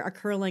styler, a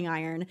curling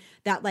iron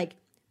that like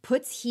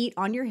puts heat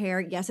on your hair.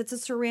 Yes, it's a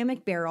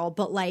ceramic barrel,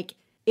 but like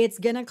it's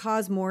going to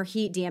cause more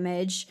heat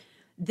damage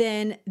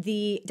than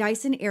the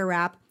Dyson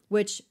Airwrap,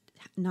 which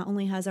not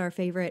only has our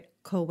favorite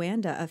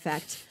Coanda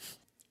effect,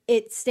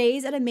 it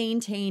stays at a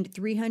maintained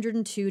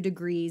 302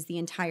 degrees the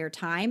entire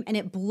time, and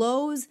it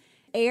blows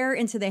air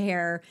into the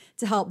hair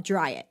to help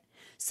dry it.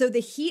 So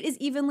the heat is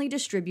evenly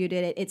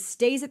distributed. It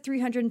stays at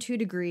 302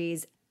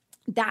 degrees.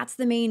 That's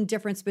the main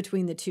difference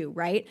between the two,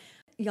 right?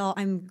 Y'all,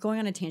 I'm going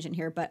on a tangent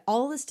here, but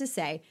all this to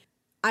say,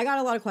 I got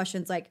a lot of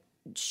questions like,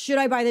 should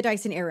I buy the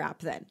Dyson Airwrap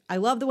then? I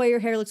love the way your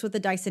hair looks with the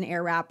Dyson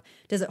Airwrap.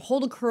 Does it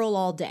hold a curl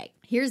all day?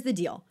 Here's the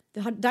deal.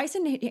 The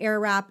Dyson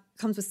Airwrap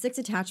comes with 6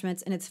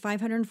 attachments and it's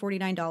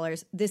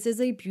 $549. This is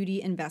a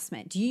beauty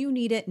investment. Do you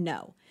need it?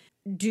 No.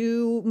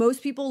 Do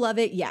most people love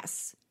it?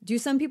 Yes. Do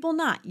some people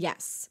not?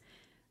 Yes.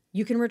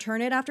 You can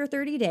return it after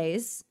 30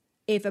 days.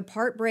 If a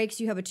part breaks,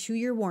 you have a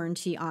 2-year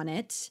warranty on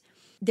it.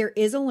 There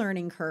is a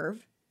learning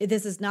curve.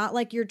 This is not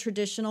like your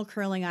traditional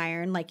curling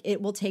iron. Like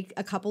it will take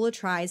a couple of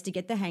tries to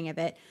get the hang of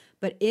it.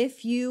 But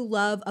if you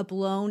love a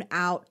blown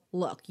out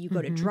look, you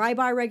go to Dry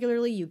Bar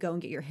regularly, you go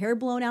and get your hair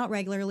blown out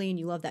regularly, and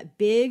you love that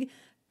big,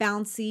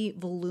 bouncy,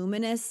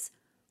 voluminous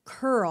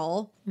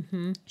curl,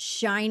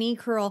 shiny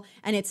curl,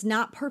 and it's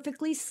not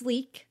perfectly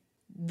sleek,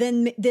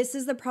 then this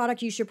is the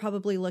product you should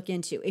probably look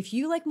into. If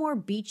you like more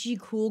beachy,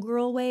 cool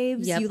girl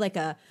waves, you like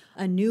a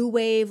new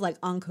wave like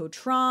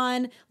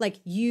Oncotron, like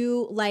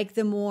you like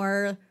the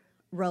more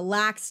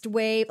relaxed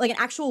wave, like an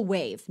actual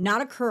wave,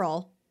 not a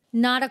curl.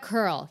 Not a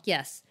curl,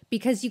 yes.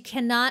 Because you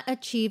cannot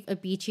achieve a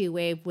beachy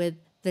wave with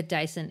the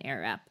Dyson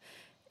Airwrap.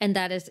 And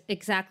that is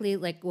exactly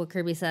like what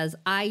Kirby says.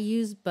 I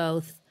use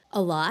both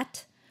a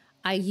lot.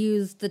 I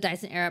use the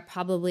Dyson Airwrap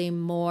probably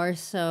more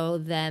so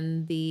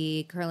than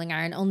the curling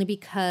iron, only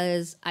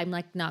because I'm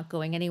like not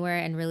going anywhere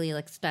and really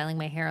like styling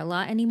my hair a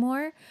lot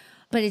anymore.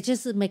 But it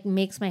just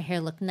makes my hair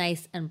look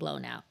nice and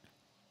blown out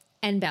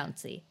and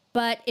bouncy.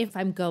 But if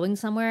I'm going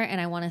somewhere and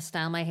I want to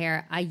style my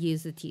hair, I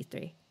use the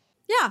T3.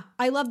 Yeah,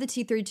 I love the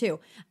T3 too.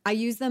 I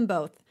use them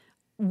both.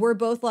 We're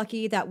both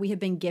lucky that we have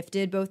been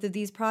gifted both of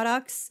these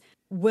products.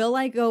 Will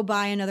I go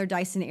buy another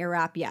Dyson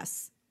Airwrap?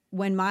 Yes.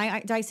 When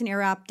my Dyson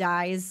Airwrap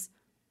dies,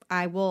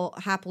 I will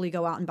happily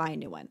go out and buy a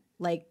new one.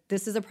 Like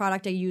this is a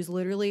product I use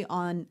literally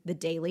on the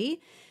daily.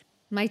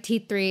 My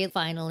T3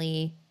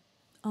 finally.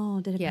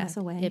 Oh, did it pass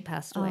away? It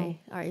passed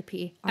away.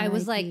 R.I.P. I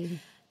was like,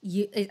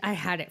 I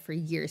had it for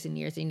years and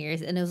years and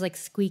years, and it was like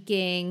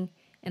squeaking.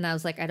 And I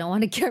was like, I don't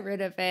want to get rid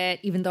of it,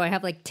 even though I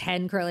have like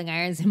 10 curling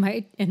irons in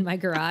my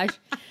garage.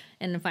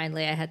 And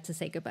finally, I had to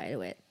say goodbye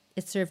to it.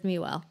 It served me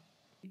well.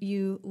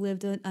 You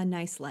lived a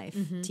nice life,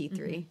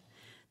 T3.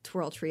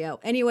 Twirl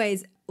Trio.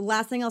 Anyways,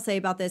 last thing I'll say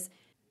about this.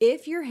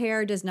 If your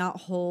hair does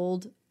not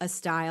hold a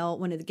style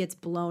when it gets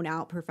blown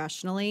out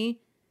professionally,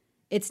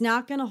 it's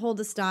not going to hold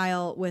the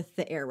style with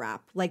the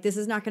Airwrap. Like this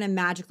is not going to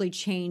magically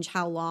change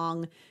how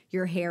long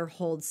your hair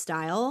holds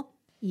style.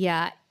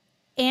 Yeah.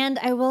 And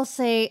I will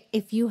say,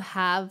 if you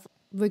have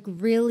like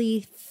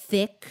really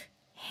thick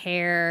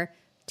hair,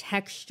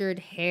 textured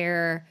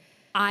hair,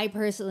 I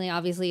personally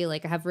obviously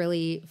like have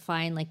really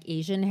fine like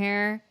Asian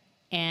hair,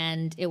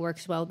 and it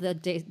works well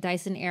with the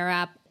Dyson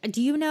Airwrap.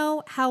 Do you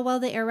know how well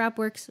the Airwrap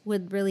works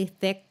with really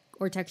thick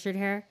or textured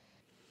hair?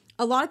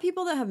 A lot of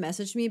people that have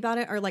messaged me about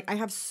it are like, I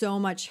have so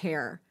much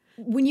hair.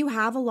 When you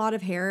have a lot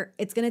of hair,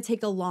 it's going to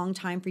take a long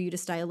time for you to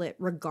style it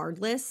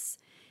regardless.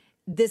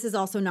 This is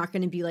also not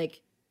going to be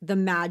like the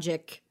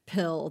magic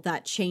pill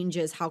that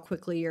changes how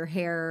quickly your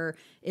hair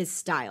is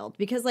styled.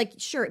 Because like,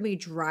 sure, it may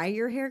dry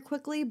your hair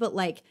quickly, but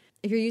like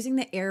if you're using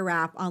the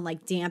Airwrap on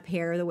like damp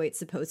hair the way it's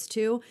supposed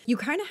to, you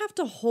kind of have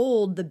to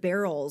hold the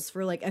barrels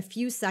for like a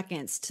few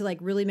seconds to like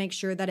really make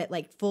sure that it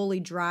like fully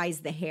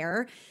dries the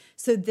hair.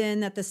 So then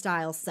that the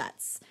style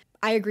sets.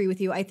 I agree with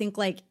you. I think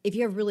like if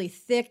you have really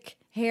thick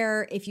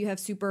hair, if you have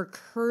super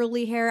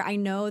curly hair, I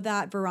know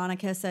that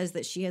Veronica says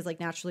that she has like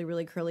naturally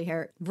really curly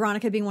hair.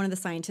 Veronica being one of the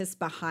scientists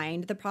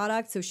behind the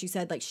product. So she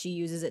said like she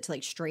uses it to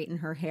like straighten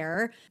her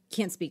hair.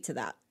 Can't speak to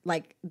that.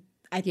 Like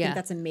I think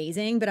that's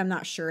amazing, but I'm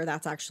not sure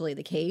that's actually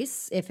the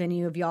case. If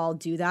any of y'all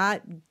do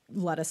that,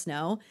 let us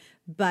know.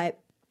 But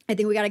I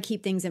think we got to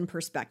keep things in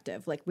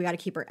perspective. Like we got to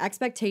keep our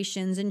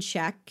expectations in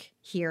check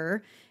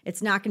here.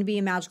 It's not going to be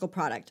a magical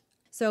product.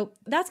 So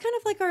that's kind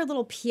of like our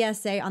little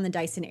PSA on the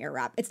Dyson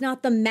Airwrap. It's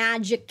not the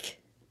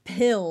magic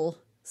pill,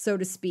 so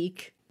to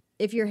speak.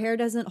 If your hair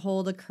doesn't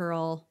hold a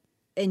curl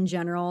in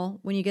general,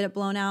 when you get it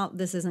blown out,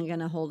 this isn't going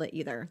to hold it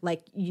either.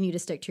 Like you need to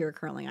stick to your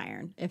curling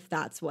iron if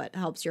that's what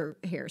helps your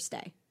hair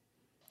stay.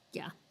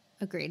 Yeah,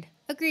 agreed.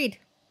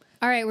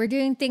 All right, we're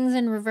doing things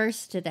in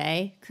reverse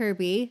today.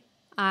 Kirby,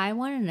 I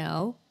want to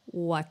know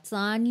what's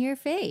on your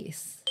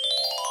face.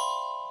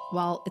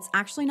 Well, it's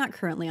actually not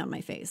currently on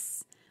my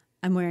face.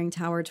 I'm wearing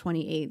Tower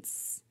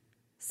 28's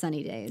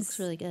Sunny Days. Looks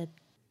really good.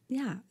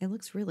 Yeah, it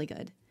looks really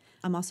good.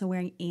 I'm also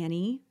wearing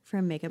Annie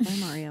from Makeup by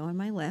Mario on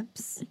my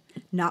lips.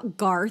 Not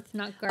Garth.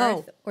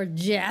 Or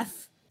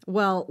Jeff.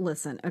 Well,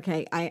 listen,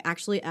 okay, I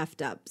actually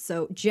effed up.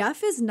 So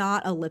Jeff is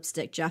not a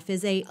lipstick. Jeff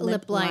is a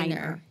lip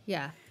liner.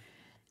 Yeah.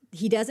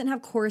 He doesn't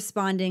have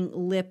corresponding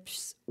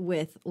lips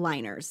with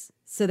liners.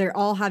 So they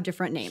all have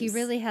different names. He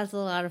really has a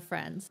lot of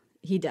friends.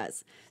 He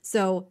does.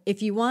 So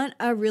if you want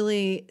a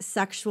really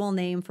sexual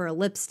name for a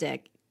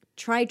lipstick,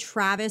 try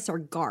Travis or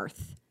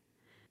Garth.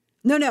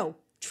 No.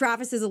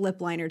 Travis is a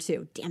lip liner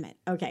too. Damn it.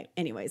 Okay.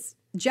 Anyways,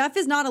 Jeff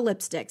is not a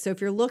lipstick. So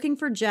if you're looking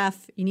for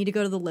Jeff, you need to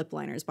go to the Lip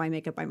Liners by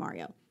Makeup by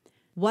Mario.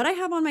 What I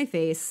have on my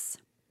face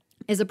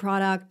is a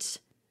product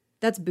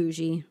that's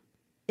bougie.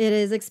 It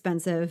is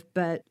expensive,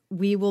 but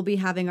we will be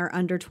having our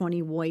under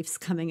 20 wifes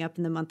coming up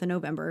in the month of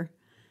November.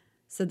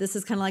 So this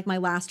is kind of like my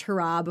last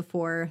hurrah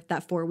before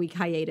that 4-week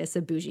hiatus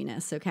of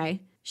bouginess,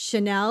 okay?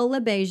 Chanel Le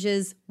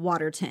Beige's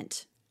Water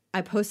Tint.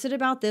 I posted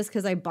about this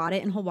because I bought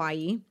it in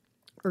Hawaii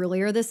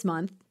earlier this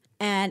month.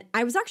 And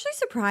I was actually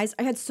surprised.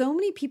 I had so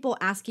many people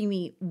asking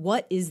me,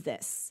 what is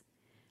this?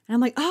 And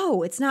I'm like,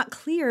 oh, it's not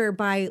clear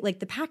by like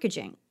the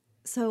packaging.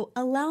 So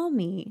allow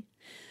me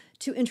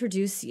to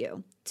introduce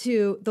you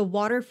to the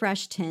Water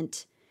Fresh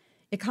Tint.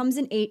 It comes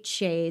in 8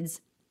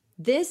 shades.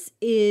 This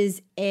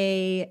is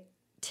a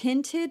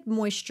tinted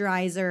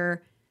moisturizer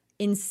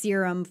in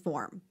serum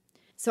form.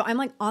 So I'm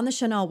like on the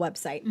Chanel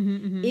website.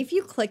 If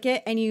you click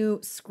it and you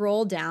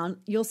scroll down,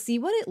 you'll see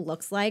what it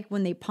looks like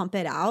when they pump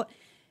it out.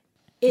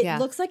 It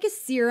looks like a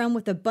serum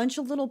with a bunch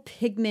of little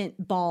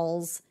pigment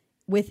balls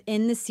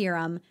within the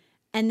serum.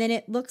 And then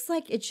it looks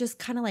like it just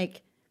kind of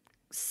like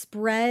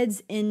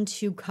spreads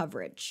into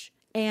coverage.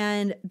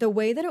 And the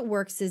way that it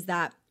works is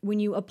that when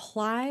you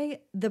apply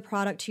the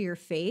product to your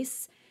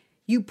face,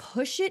 you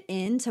push it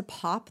in to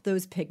pop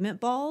those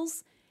pigment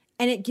balls,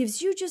 and it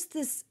gives you just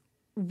this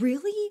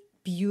really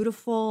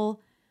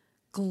beautiful,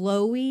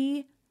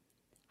 glowy,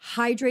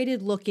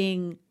 hydrated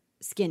looking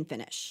skin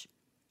finish.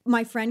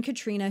 My friend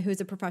Katrina,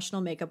 who's a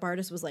professional makeup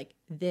artist, was like,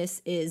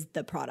 this is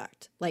the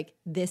product. Like,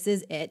 this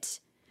is it.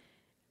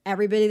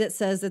 Everybody that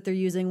says that they're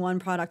using one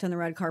product on the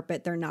red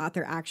carpet, they're not.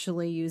 They're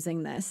actually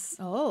using this.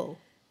 Oh.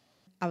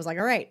 I was like,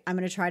 all right, I'm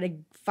going to try to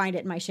find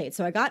it in my shade.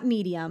 So I got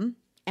medium,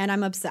 and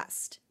I'm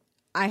obsessed.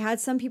 I had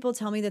some people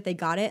tell me that they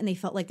got it and they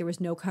felt like there was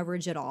no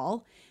coverage at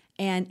all.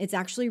 And it's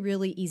actually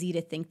really easy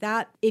to think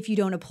that if you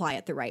don't apply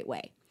it the right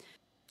way.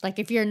 Like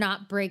if you're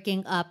not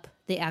breaking up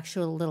the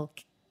actual little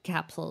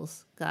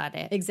capsules. Got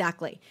it.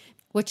 Exactly.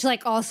 Which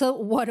like also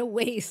what a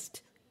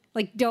waste.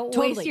 Like don't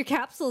waste your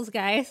capsules,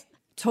 guys.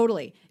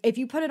 Totally. If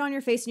you put it on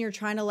your face and you're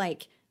trying to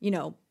like, you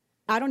know,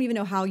 I don't even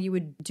know how you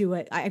would do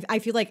it. I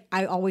feel like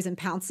I always am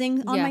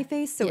pouncing on my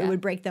face, so it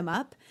would break them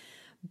up.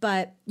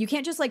 But you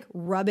can't just like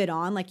rub it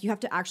on. Like you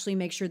have to actually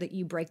make sure that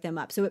you break them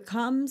up. So it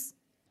comes.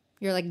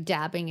 You're like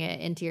dabbing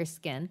it into your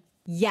skin.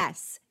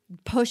 Yes.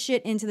 Push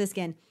it into the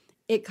skin.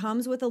 It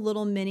comes with a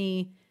little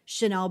mini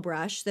Chanel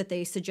brush that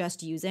they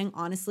suggest using.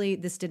 Honestly,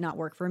 this did not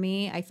work for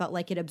me. I felt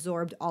like it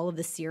absorbed all of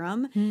the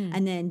serum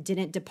and then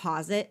didn't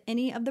deposit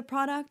any of the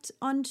product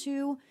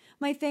onto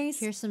my face.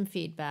 Here's some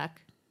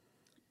feedback.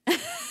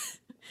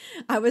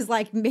 I was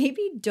like,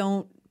 maybe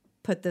don't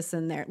put this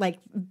in there. Like,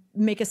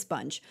 make a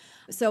sponge.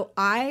 So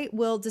I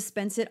will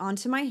dispense it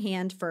onto my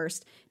hand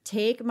first,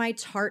 take my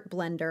Tarte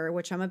blender,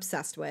 which I'm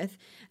obsessed with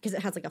because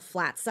it has like a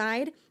flat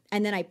side,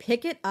 and then I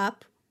pick it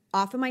up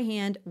off of my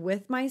hand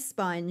with my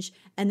sponge,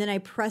 and then I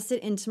press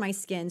it into my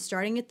skin,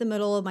 starting at the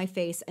middle of my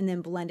face, and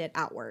then blend it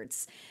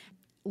outwards.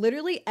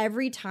 Literally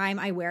every time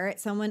I wear it,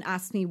 someone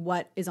asks me,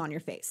 what is on your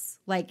face?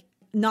 Like,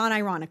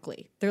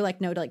 non-ironically. They're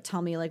like, no, to like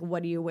tell me, like,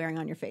 what are you wearing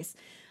on your face?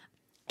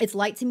 It's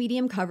light to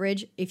medium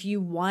coverage. If you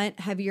want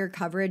heavier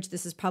coverage,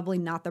 this is probably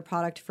not the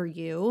product for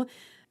you.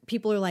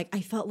 People are like,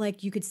 I felt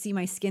like you could see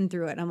my skin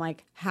through it. And I'm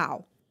like,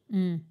 how?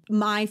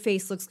 My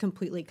face looks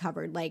completely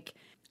covered. Like,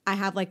 I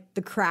have like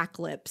the crack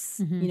lips,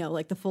 you know,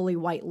 like the fully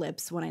white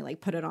lips when I like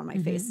put it on my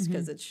face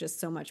because it's just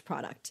so much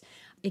product.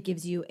 It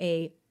gives you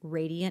a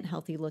radiant,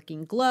 healthy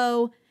looking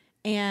glow.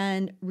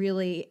 And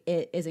really,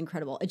 it is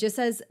incredible. It just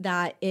says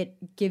that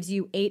it gives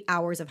you 8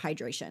 hours of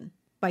hydration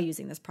by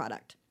using this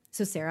product.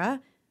 So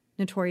Sarah,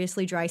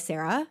 notoriously dry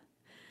Sarah.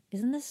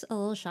 Isn't this a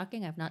little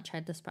shocking? I've not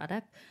tried this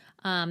product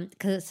because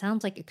it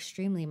sounds like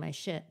extremely my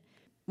shit.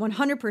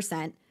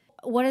 100%.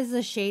 What is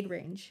the shade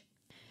range?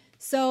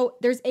 So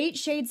there's 8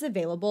 shades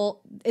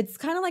available. It's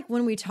kind of like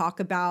when we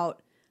talk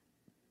about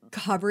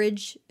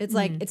coverage. It's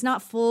like, it's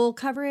not full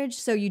coverage.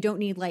 So you don't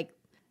need like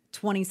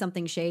 20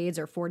 something shades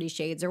or 40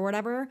 shades or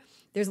whatever.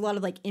 There's a lot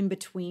of like in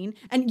between.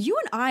 And you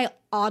and I,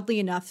 oddly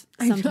enough,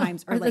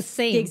 sometimes are like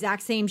the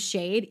exact same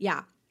shade.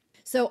 Yeah.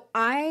 So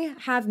I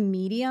have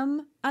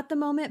medium at the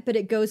moment, but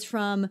it goes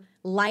from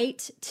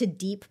light to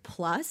deep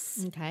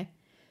plus. Okay.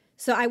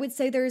 So I would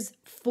say there's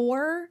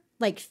 4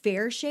 like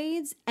fair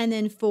shades and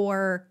then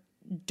 4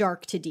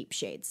 dark to deep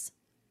shades.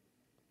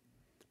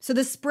 So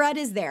the spread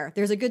is there.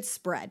 There's a good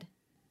spread.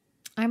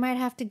 I might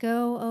have to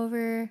go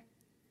over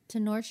to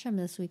Nordstrom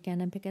this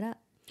weekend and pick it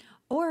up.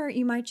 Or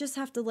you might just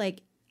have to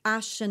like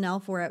ask Chanel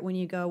for it when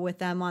you go with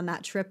them on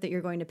that trip that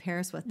you're going to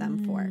Paris with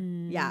them for.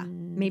 Yeah,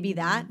 maybe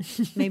that.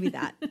 Maybe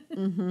that.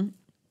 Mm-hmm.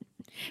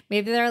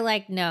 Maybe they're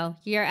like, no,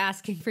 you're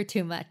asking for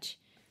too much.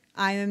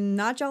 I am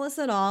not jealous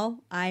at all.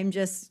 I'm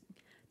just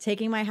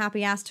taking my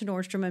happy ass to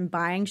Nordstrom and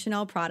buying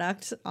Chanel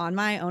product on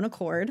my own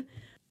accord.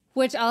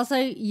 Which also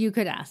you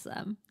could ask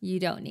them. You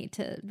don't need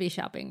to be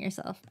shopping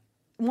yourself.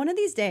 One of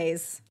these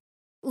days.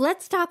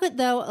 Let's talk,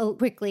 though,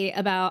 quickly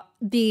about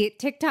the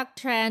TikTok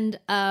trend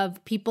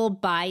of people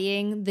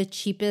buying the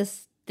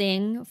cheapest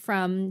thing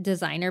from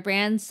designer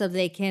brands so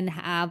they can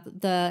have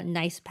the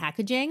nice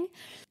packaging.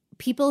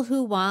 People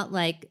who want,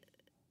 like,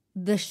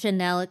 the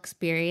Chanel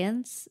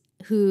experience,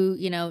 who,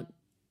 you know,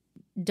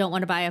 don't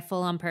want to buy a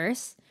full-on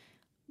purse,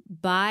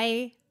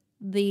 buy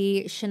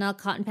the Chanel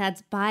cotton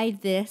pads, buy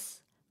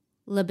this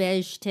Le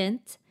Beige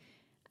tint,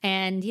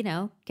 and, you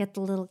know, get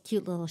the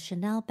cute little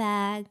Chanel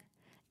bag.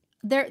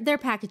 Their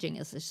packaging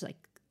is just like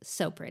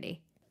so pretty.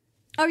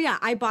 Oh yeah,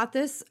 I bought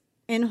this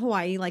in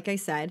Hawaii, like I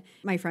said.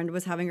 My friend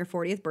was having her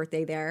 40th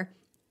birthday there.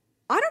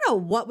 I don't know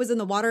what was in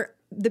the water.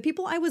 The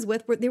people I was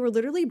with, they were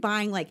literally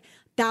buying like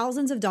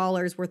thousands of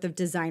dollars worth of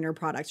designer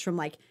products from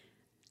like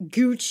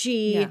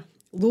Gucci,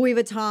 Louis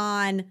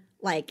Vuitton,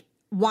 like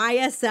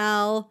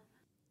YSL.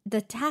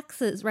 The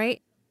taxes,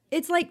 right?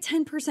 It's like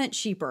 10%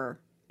 cheaper.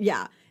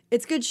 Yeah,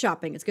 it's good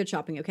shopping. It's good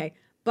shopping, okay?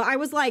 But I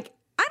was like,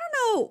 I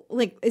don't know,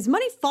 like, is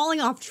money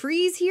falling off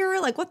trees here?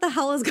 Like, what the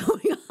hell is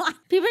going on?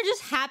 People are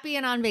just happy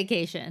and on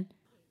vacation.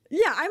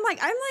 Yeah, I'm like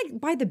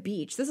by the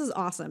beach. This is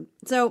awesome.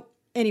 So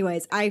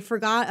anyways, I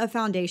forgot a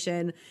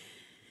foundation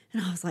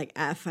and I was like,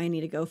 F, I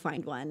need to go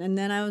find one. And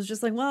then I was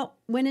just like, well,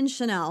 when in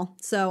Chanel.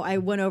 So I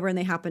went over and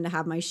they happened to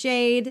have my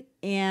shade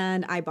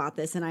and I bought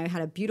this and I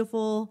had a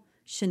beautiful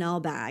Chanel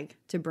bag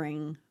to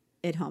bring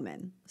it home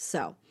in.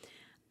 So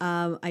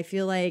I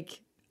feel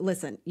like,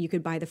 listen, you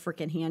could buy the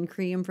freaking hand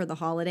cream for the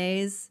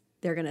holidays.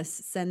 They're going to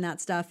send that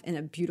stuff in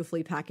a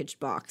beautifully packaged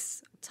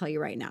box. I'll tell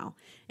you right now.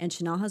 And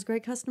Chanel has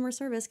great customer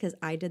service because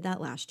I did that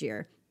last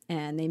year.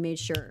 And they made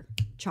sure,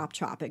 chop,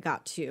 chop, it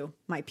got to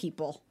my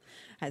people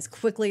as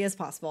quickly as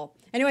possible.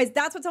 Anyways,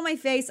 that's what's on my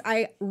face.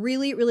 I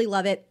really, really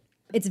love it.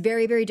 It's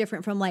very, very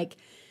different from like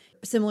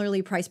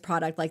similarly priced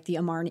product like the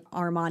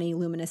Armani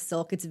Luminous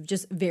Silk. It's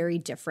just very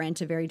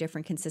different, a very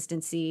different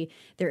consistency.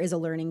 There is a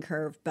learning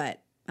curve,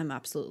 but I'm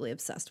absolutely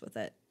obsessed with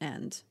it.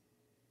 And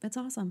it's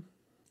awesome.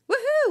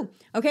 Woohoo!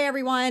 Okay,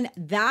 everyone,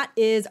 that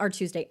is our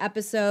Tuesday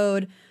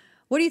episode.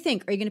 What do you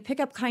think? Are you going to pick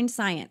up Kind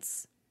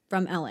Science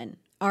from Ellen?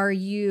 Are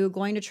you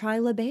going to try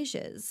Le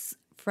Beige's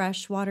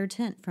fresh water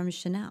tint from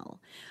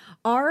Chanel?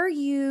 Are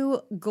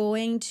you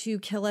going to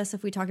kill us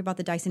if we talk about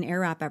the Dyson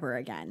Airwrap ever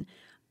again?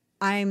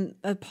 I'm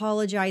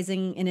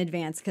apologizing in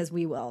advance because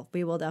we will.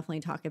 We will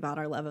definitely talk about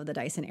our love of the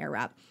Dyson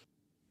Airwrap.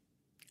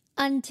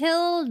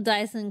 Until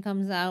Dyson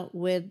comes out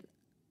with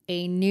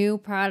a new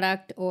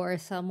product or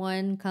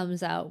someone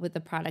comes out with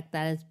a product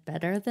that is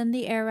better than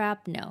the Airwrap,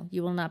 no,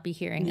 you will not be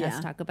hearing us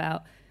talk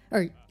about,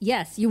 or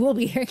yes, you will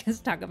be hearing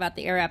us talk about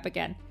the Airwrap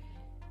again.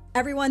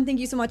 Everyone, thank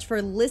you so much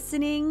for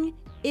listening.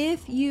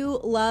 If you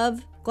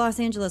love Gloss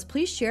Angeles,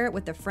 please share it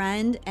with a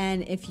friend.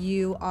 And if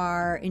you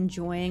are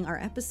enjoying our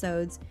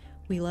episodes,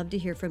 we love to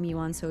hear from you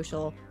on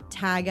social.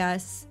 Tag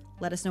us,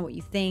 let us know what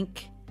you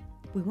think.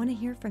 We want to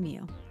hear from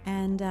you.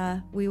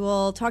 And we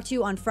will talk to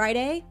you on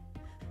Friday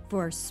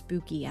for a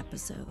spooky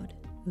episode.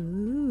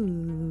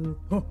 Ooh.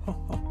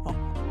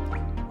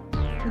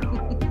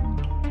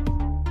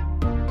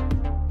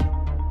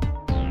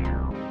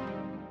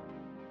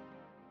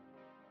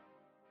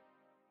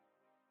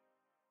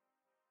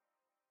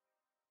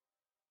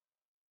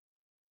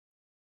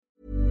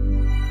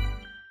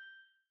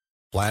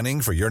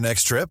 Planning for your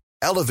next trip?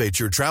 Elevate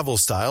your travel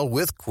style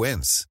with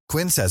Quince.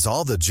 Quince has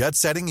all the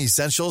jet-setting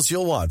essentials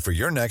you'll want for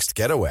your next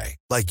getaway,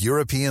 like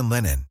European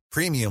linen,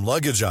 premium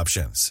luggage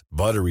options,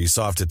 buttery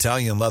soft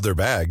Italian leather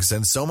bags,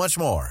 and so much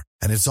more.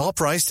 And it's all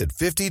priced at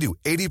 50 to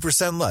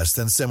 80% less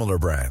than similar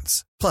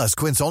brands. Plus,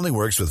 Quince only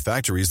works with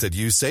factories that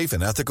use safe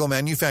and ethical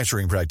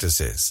manufacturing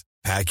practices.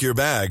 Pack your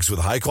bags with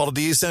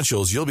high-quality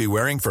essentials you'll be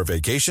wearing for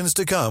vacations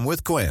to come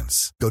with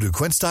Quince. Go to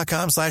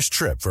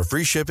quince.com/trip for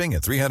free shipping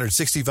and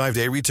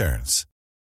 365-day returns.